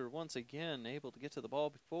Scooter once again able to get to the ball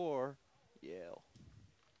before Yale.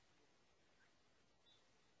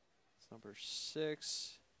 It's number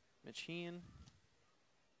 6, Mitch Heen.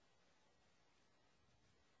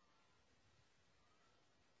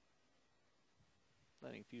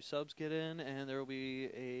 Letting a few subs get in, and there will be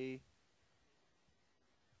a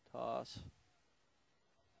toss.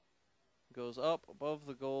 Goes up above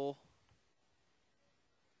the goal.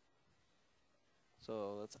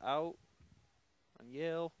 So that's out on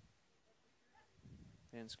Yale.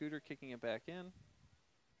 And Scooter kicking it back in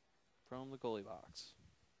from the goalie box.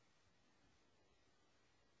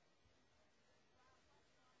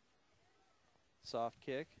 Soft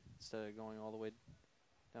kick instead of going all the way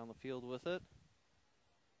down the field with it.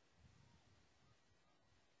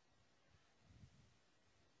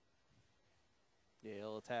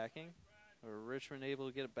 Yale attacking. Richmond able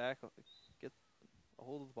to get it back, get a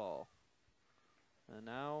hold of the ball. And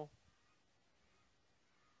now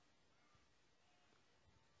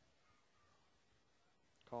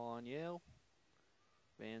call on Yale.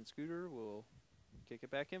 Van Scooter will kick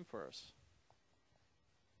it back in for us.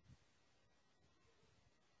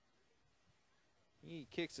 He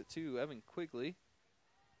kicks it to Evan Quigley,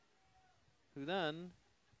 who then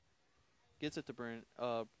gets it to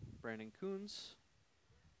Brandon Coons.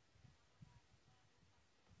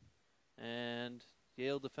 And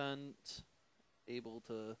Yale defense able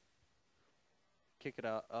to kick it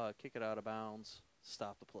out of bounds,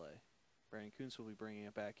 stop the play. Brandon Coons will be bringing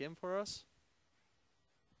it back in for us.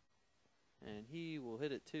 And he will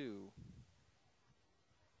hit it too.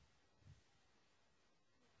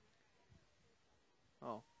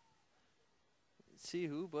 Oh. See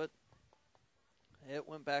who, but it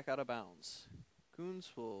went back out of bounds.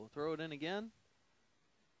 Coons will throw it in again.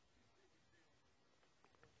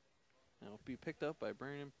 And it'll be picked up by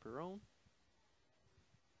Brandon Perrone.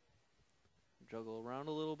 Juggle around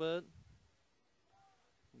a little bit.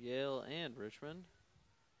 Yale and Richmond.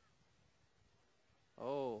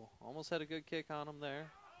 Oh, almost had a good kick on him there.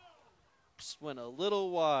 Just went a little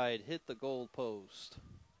wide, hit the goal post.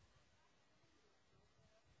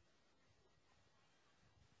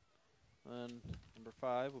 Then number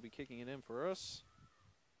 5 will be kicking it in for us.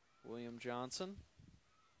 William Johnson.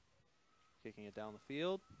 Kicking it down the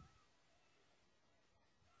field.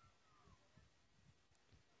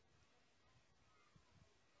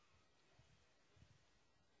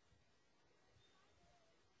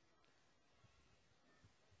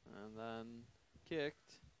 And then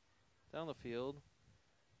kicked down the field.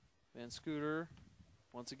 Van Scooter,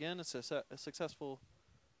 once again, a successful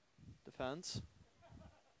defense.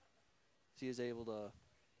 He is able to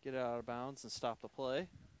get it out of bounds and stop the play.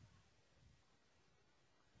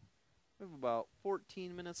 We have about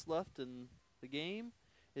 14 minutes left in the game.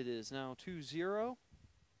 It is now 2-0.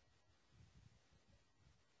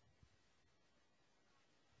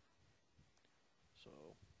 So,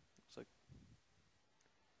 looks like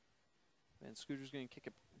Van Scooter's going to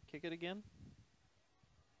kick it again.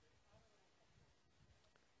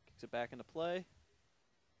 Kicks it back into play.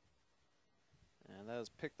 And that is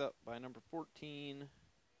picked up by number 14,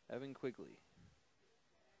 Evan Quigley.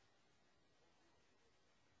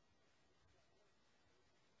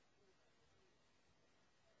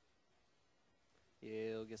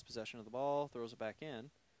 Yale gets possession of the ball, throws it back in.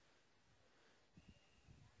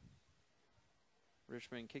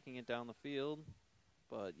 Richmond kicking it down the field,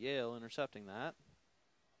 but Yale intercepting that.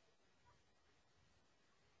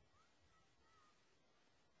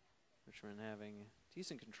 Richmond having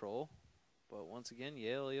decent control. But once again,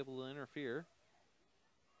 Yale able to interfere.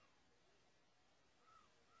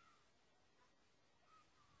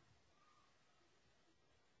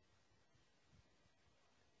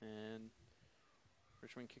 And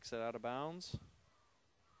Richmond kicks it out of bounds.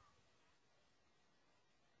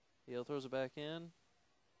 Yale throws it back in.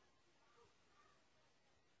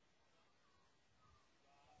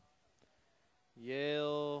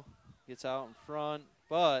 Yale gets out in front,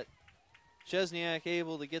 but Chesniak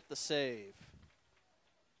able to get the save.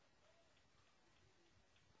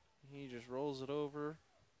 He just rolls it over.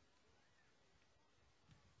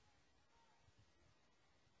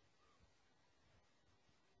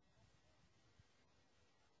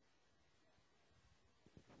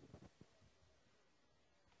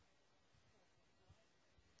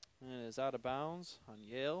 And it is out of bounds on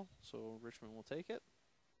Yale, so Richmond will take it.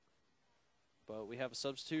 But we have a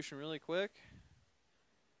substitution really quick.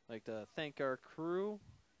 I'd like to thank our crew,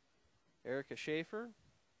 Erica Schaefer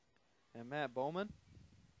and Matt Bowman.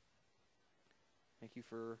 Thank you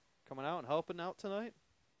for coming out and helping out tonight.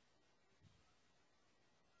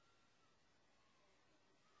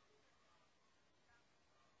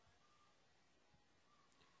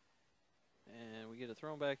 And we get it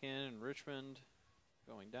thrown back in, and Richmond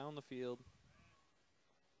going down the field.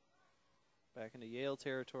 Back into Yale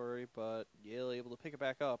territory, but Yale able to pick it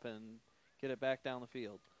back up and get it back down the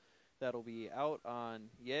field. That'll be out on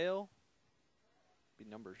Yale. Be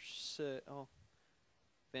number 6. Oh,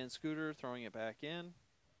 Van Scooter throwing it back in.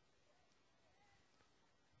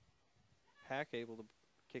 Pack able to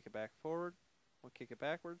kick it back forward. We'll kick it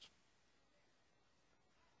backwards.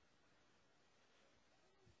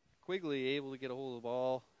 Quigley able to get a hold of the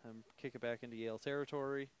ball and kick it back into Yale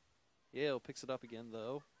territory. Yale picks it up again,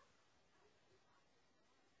 though.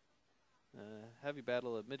 Heavy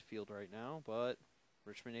battle at midfield right now, but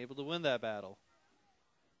Richmond able to win that battle.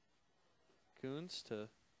 Coons to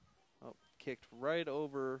kicked right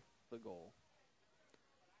over the goal.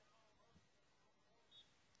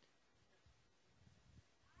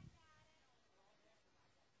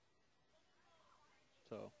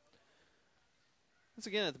 So, once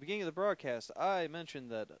again, at the beginning of the broadcast, I mentioned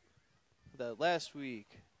that last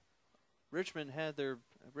week Richmond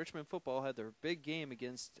football had their big game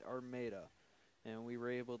against Armada, and we were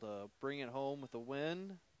able to bring it home with a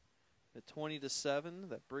win At 20-7,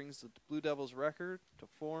 that brings the Blue Devils record to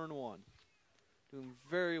 4-1. Doing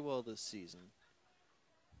very well this season.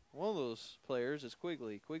 One of those players is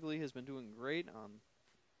Quigley. Quigley has been doing great on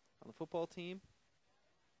the football team.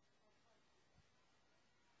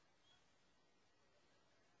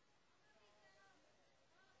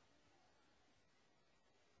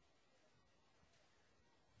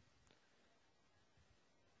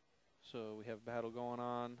 So we have a battle going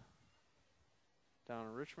on down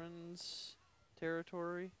in Richmond's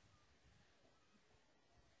territory.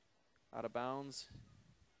 Out of bounds.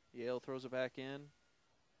 Yale throws it back in.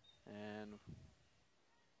 And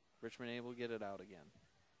Richmond able to get it out again.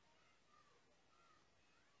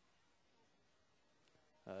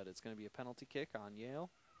 It's going to be a penalty kick on Yale.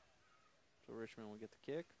 So Richmond will get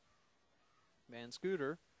the kick. Van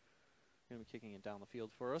Scooter going to be kicking it down the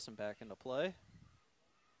field for us and back into play.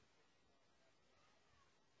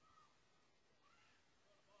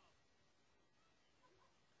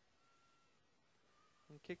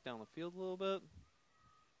 And kick down the field a little bit.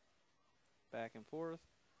 Back and forth.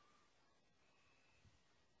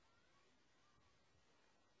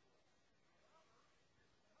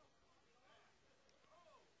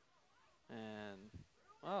 And,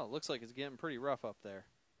 well, it looks like it's getting pretty rough up there.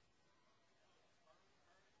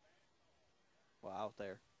 Well, out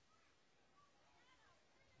there.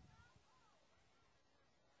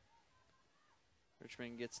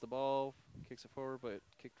 Richmond gets the ball, kicks it forward, but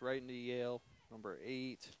kicked right into Yale. Number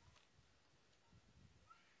 8,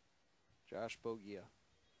 Josh Bogia.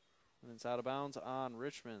 And it's out of bounds on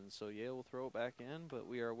Richmond, so Yale will throw it back in, but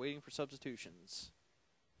we are waiting for substitutions.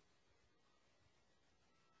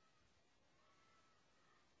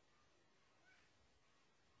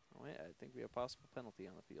 Oh, wait, I think we have a possible penalty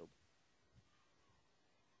on the field.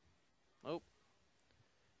 Nope.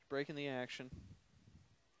 Breaking the action.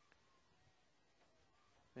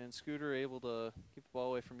 And Scooter able to keep the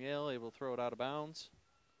ball away from Yale, able to throw it out of bounds.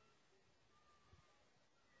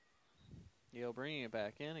 Yale bringing it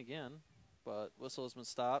back in again, but whistle has been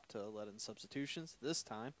stopped to let in substitutions this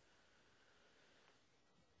time.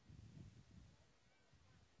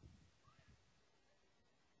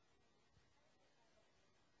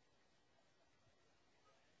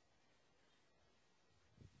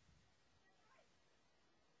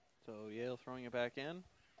 So Yale throwing it back in.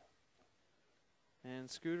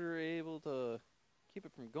 And Scooter able to keep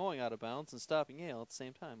it from going out of bounds and stopping Yale at the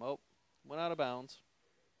same time. Oh, went out of bounds.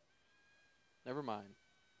 Never mind.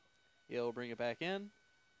 Yale will bring it back in.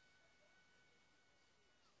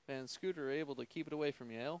 And Scooter able to keep it away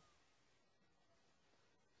from Yale.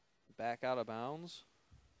 Back out of bounds.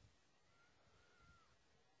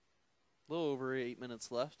 A little over 8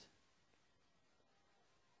 minutes left.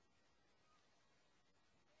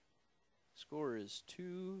 Score is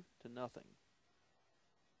 2-0.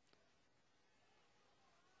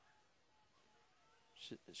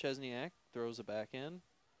 Chesniak throws it back in.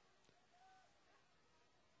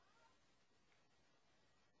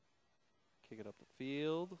 Kick it up the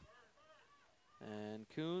field. And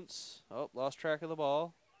Kuntz, lost track of the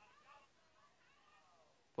ball.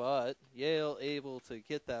 But Yale able to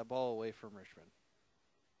get that ball away from Richmond.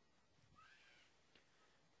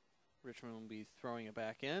 Richmond will be throwing it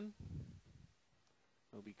back in.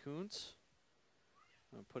 It'll be Kuntz.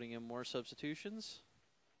 Putting in more substitutions.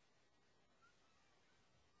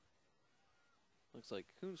 Looks like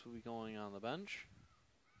Kuntz will be going on the bench.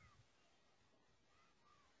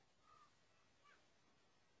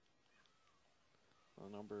 Well,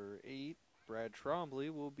 number 8, Brad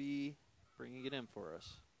Trombley, will be bringing it in for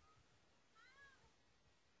us.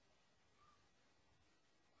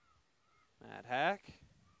 Matt Hack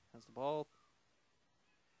has the ball.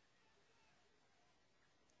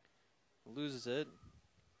 Loses it.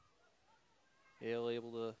 Yale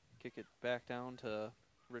able to kick it back down to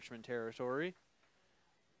Richmond territory.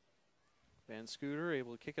 Van Scooter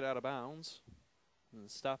able to kick it out of bounds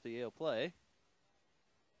and stop the Yale play.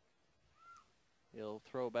 Yale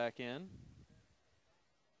throw back in.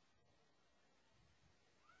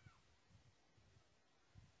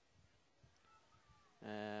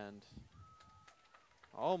 And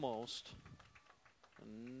almost,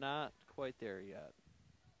 not quite there yet.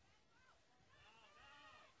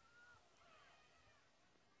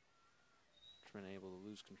 Richmond able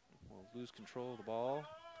to lose control of the ball.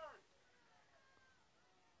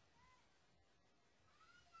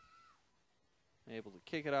 Able to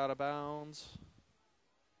kick it out of bounds.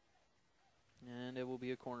 And it will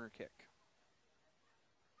be a corner kick.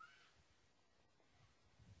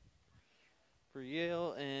 For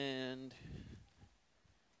Yale, and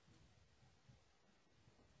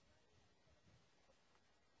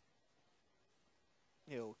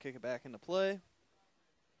Yale will kick it back into play.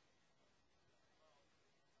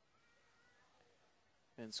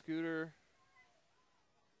 And Scooter.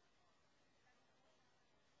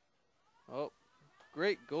 Oh,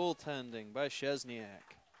 great goaltending by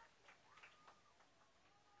Szczesniak.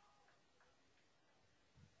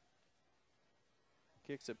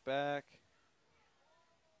 Kicks it back.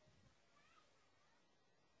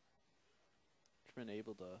 Richmond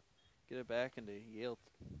able to get it back into Yale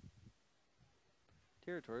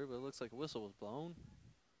territory, but it looks like a whistle was blown.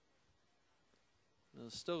 It'll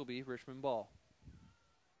still be Richmond ball.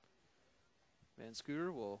 Van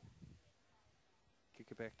Scooter will kick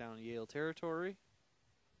it back down to Yale territory.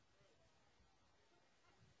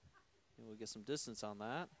 And we'll get some distance on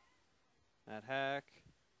that. Matt Hack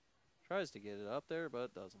tries to get it up there,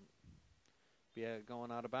 but doesn't. Yeah,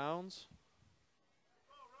 going out of bounds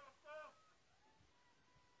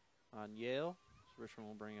on Yale. So Richmond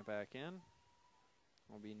will bring it back in.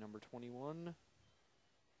 Will be number 21,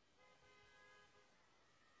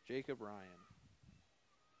 Jacob Ryan.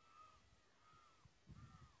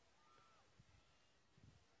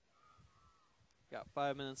 Got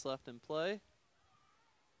 5 minutes left in play.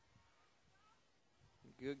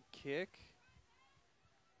 Good kick,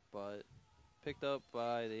 but picked up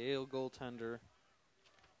by the Yale goaltender,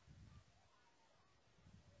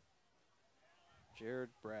 Jared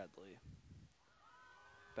Bradley.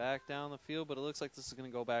 Back down the field, but it looks like this is going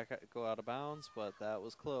to go out of bounds, but that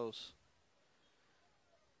was close.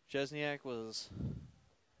 Szczesniak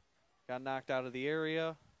got knocked out of the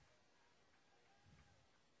area.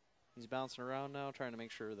 He's bouncing around now, trying to make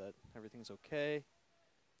sure that everything's okay.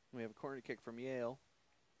 We have a corner kick from Yale.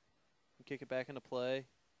 We kick it back into play.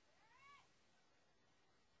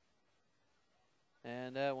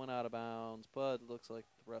 And that went out of bounds, but it looks like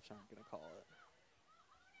the refs aren't going to call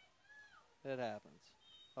it. It happens.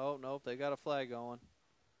 Oh, nope, they got a flag going.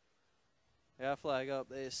 They got a flag up.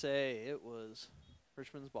 They say it was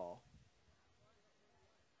Richmond's ball.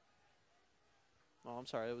 Oh, I'm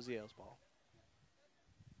sorry, it was Yale's ball.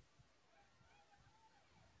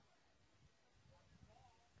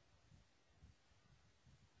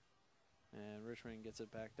 And Richmond gets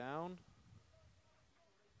it back down.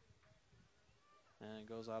 And it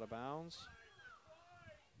goes out of bounds.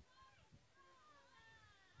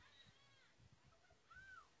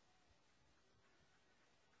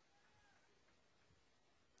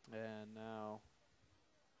 And now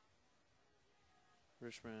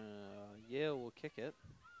Yale will kick it.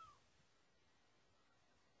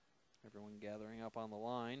 Everyone gathering up on the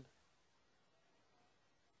line.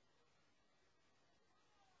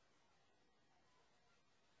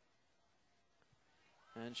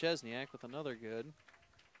 And Szczesniak with another good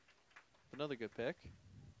pick.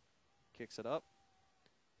 Kicks it up.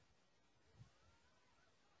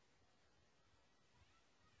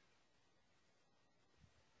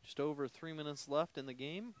 Just over 3 minutes left in the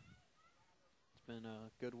game. It's been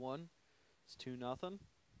a good one. It's 2-0.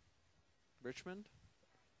 Richmond.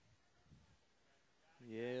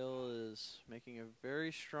 Yale is making a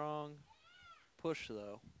very strong push,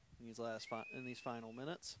 though, in these final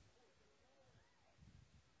minutes.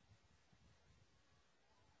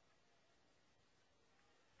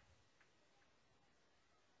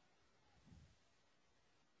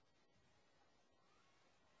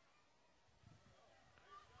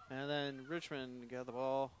 And then Richmond got the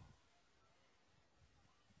ball.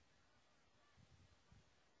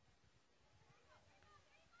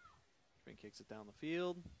 Richmond kicks it down the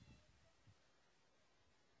field.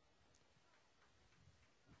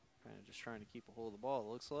 Kind of just trying to keep a hold of the ball,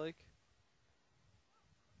 it looks like.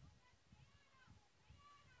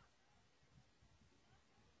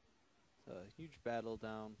 It's a huge battle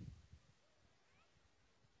down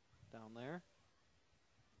there.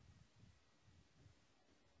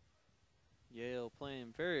 Yale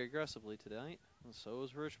playing very aggressively tonight, and so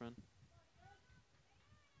is Richmond.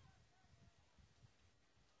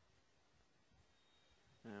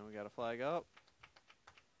 And we got a flag up.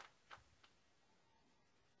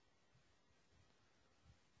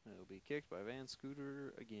 It'll be kicked by Van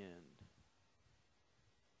Scooter again.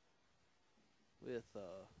 With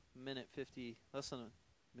less than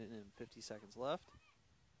a minute and 50 seconds left.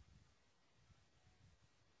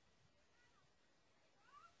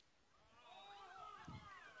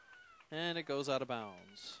 And it goes out of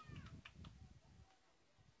bounds.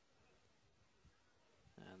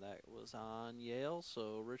 And that was on Yale,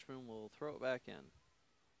 so Richmond will throw it back in.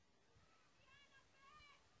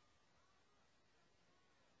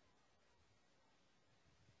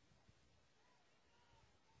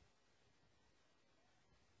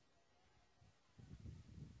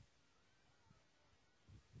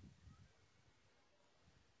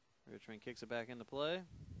 Richmond kicks it back into play.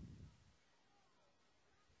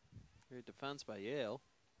 Great defense by Yale.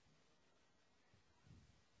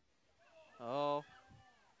 Oh,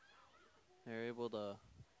 they're able to,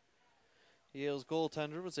 Yale's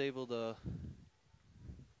goaltender was able to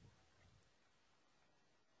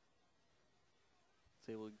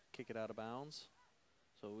kick it out of bounds.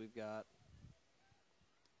 So we've got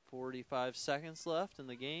 45 seconds left in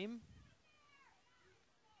the game.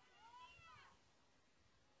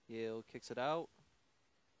 Yale kicks it out.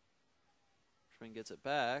 Richmond gets it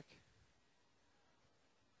back.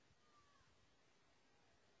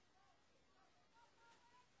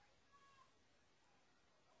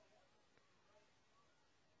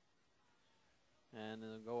 And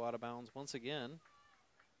it'll go out of bounds once again.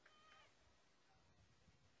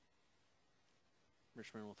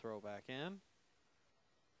 Richmond will throw it back in.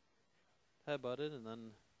 Headbutted and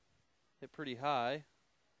then hit pretty high.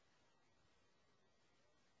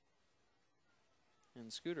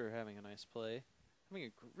 And Scooter having a nice play. Having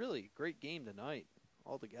a really great game tonight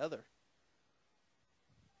altogether.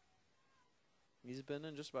 He's been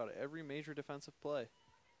in just about every major defensive play.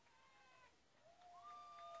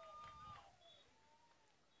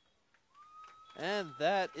 And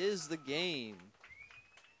that is the game.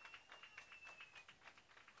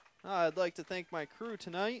 I'd like to thank my crew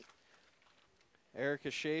tonight. Erica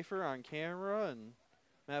Schaefer on camera and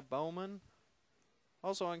Matt Bowman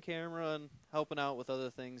also on camera and helping out with other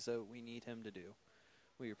things that we need him to do.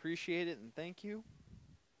 We appreciate it and thank you.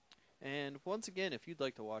 And once again, if you'd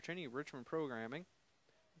like to watch any Richmond programming,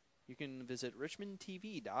 you can visit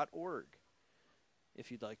richmondtv.org. If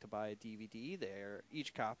you'd like to buy a DVD there,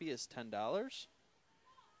 each copy is $10.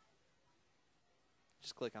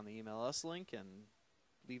 Just click on the email us link and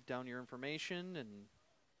leave down your information, and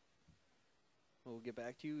we'll get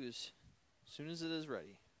back to you as soon as it is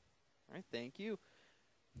ready. All right, thank you.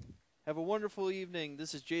 Have a wonderful evening.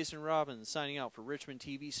 This is Jason Robbins signing out for Richmond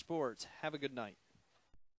TV Sports. Have a good night.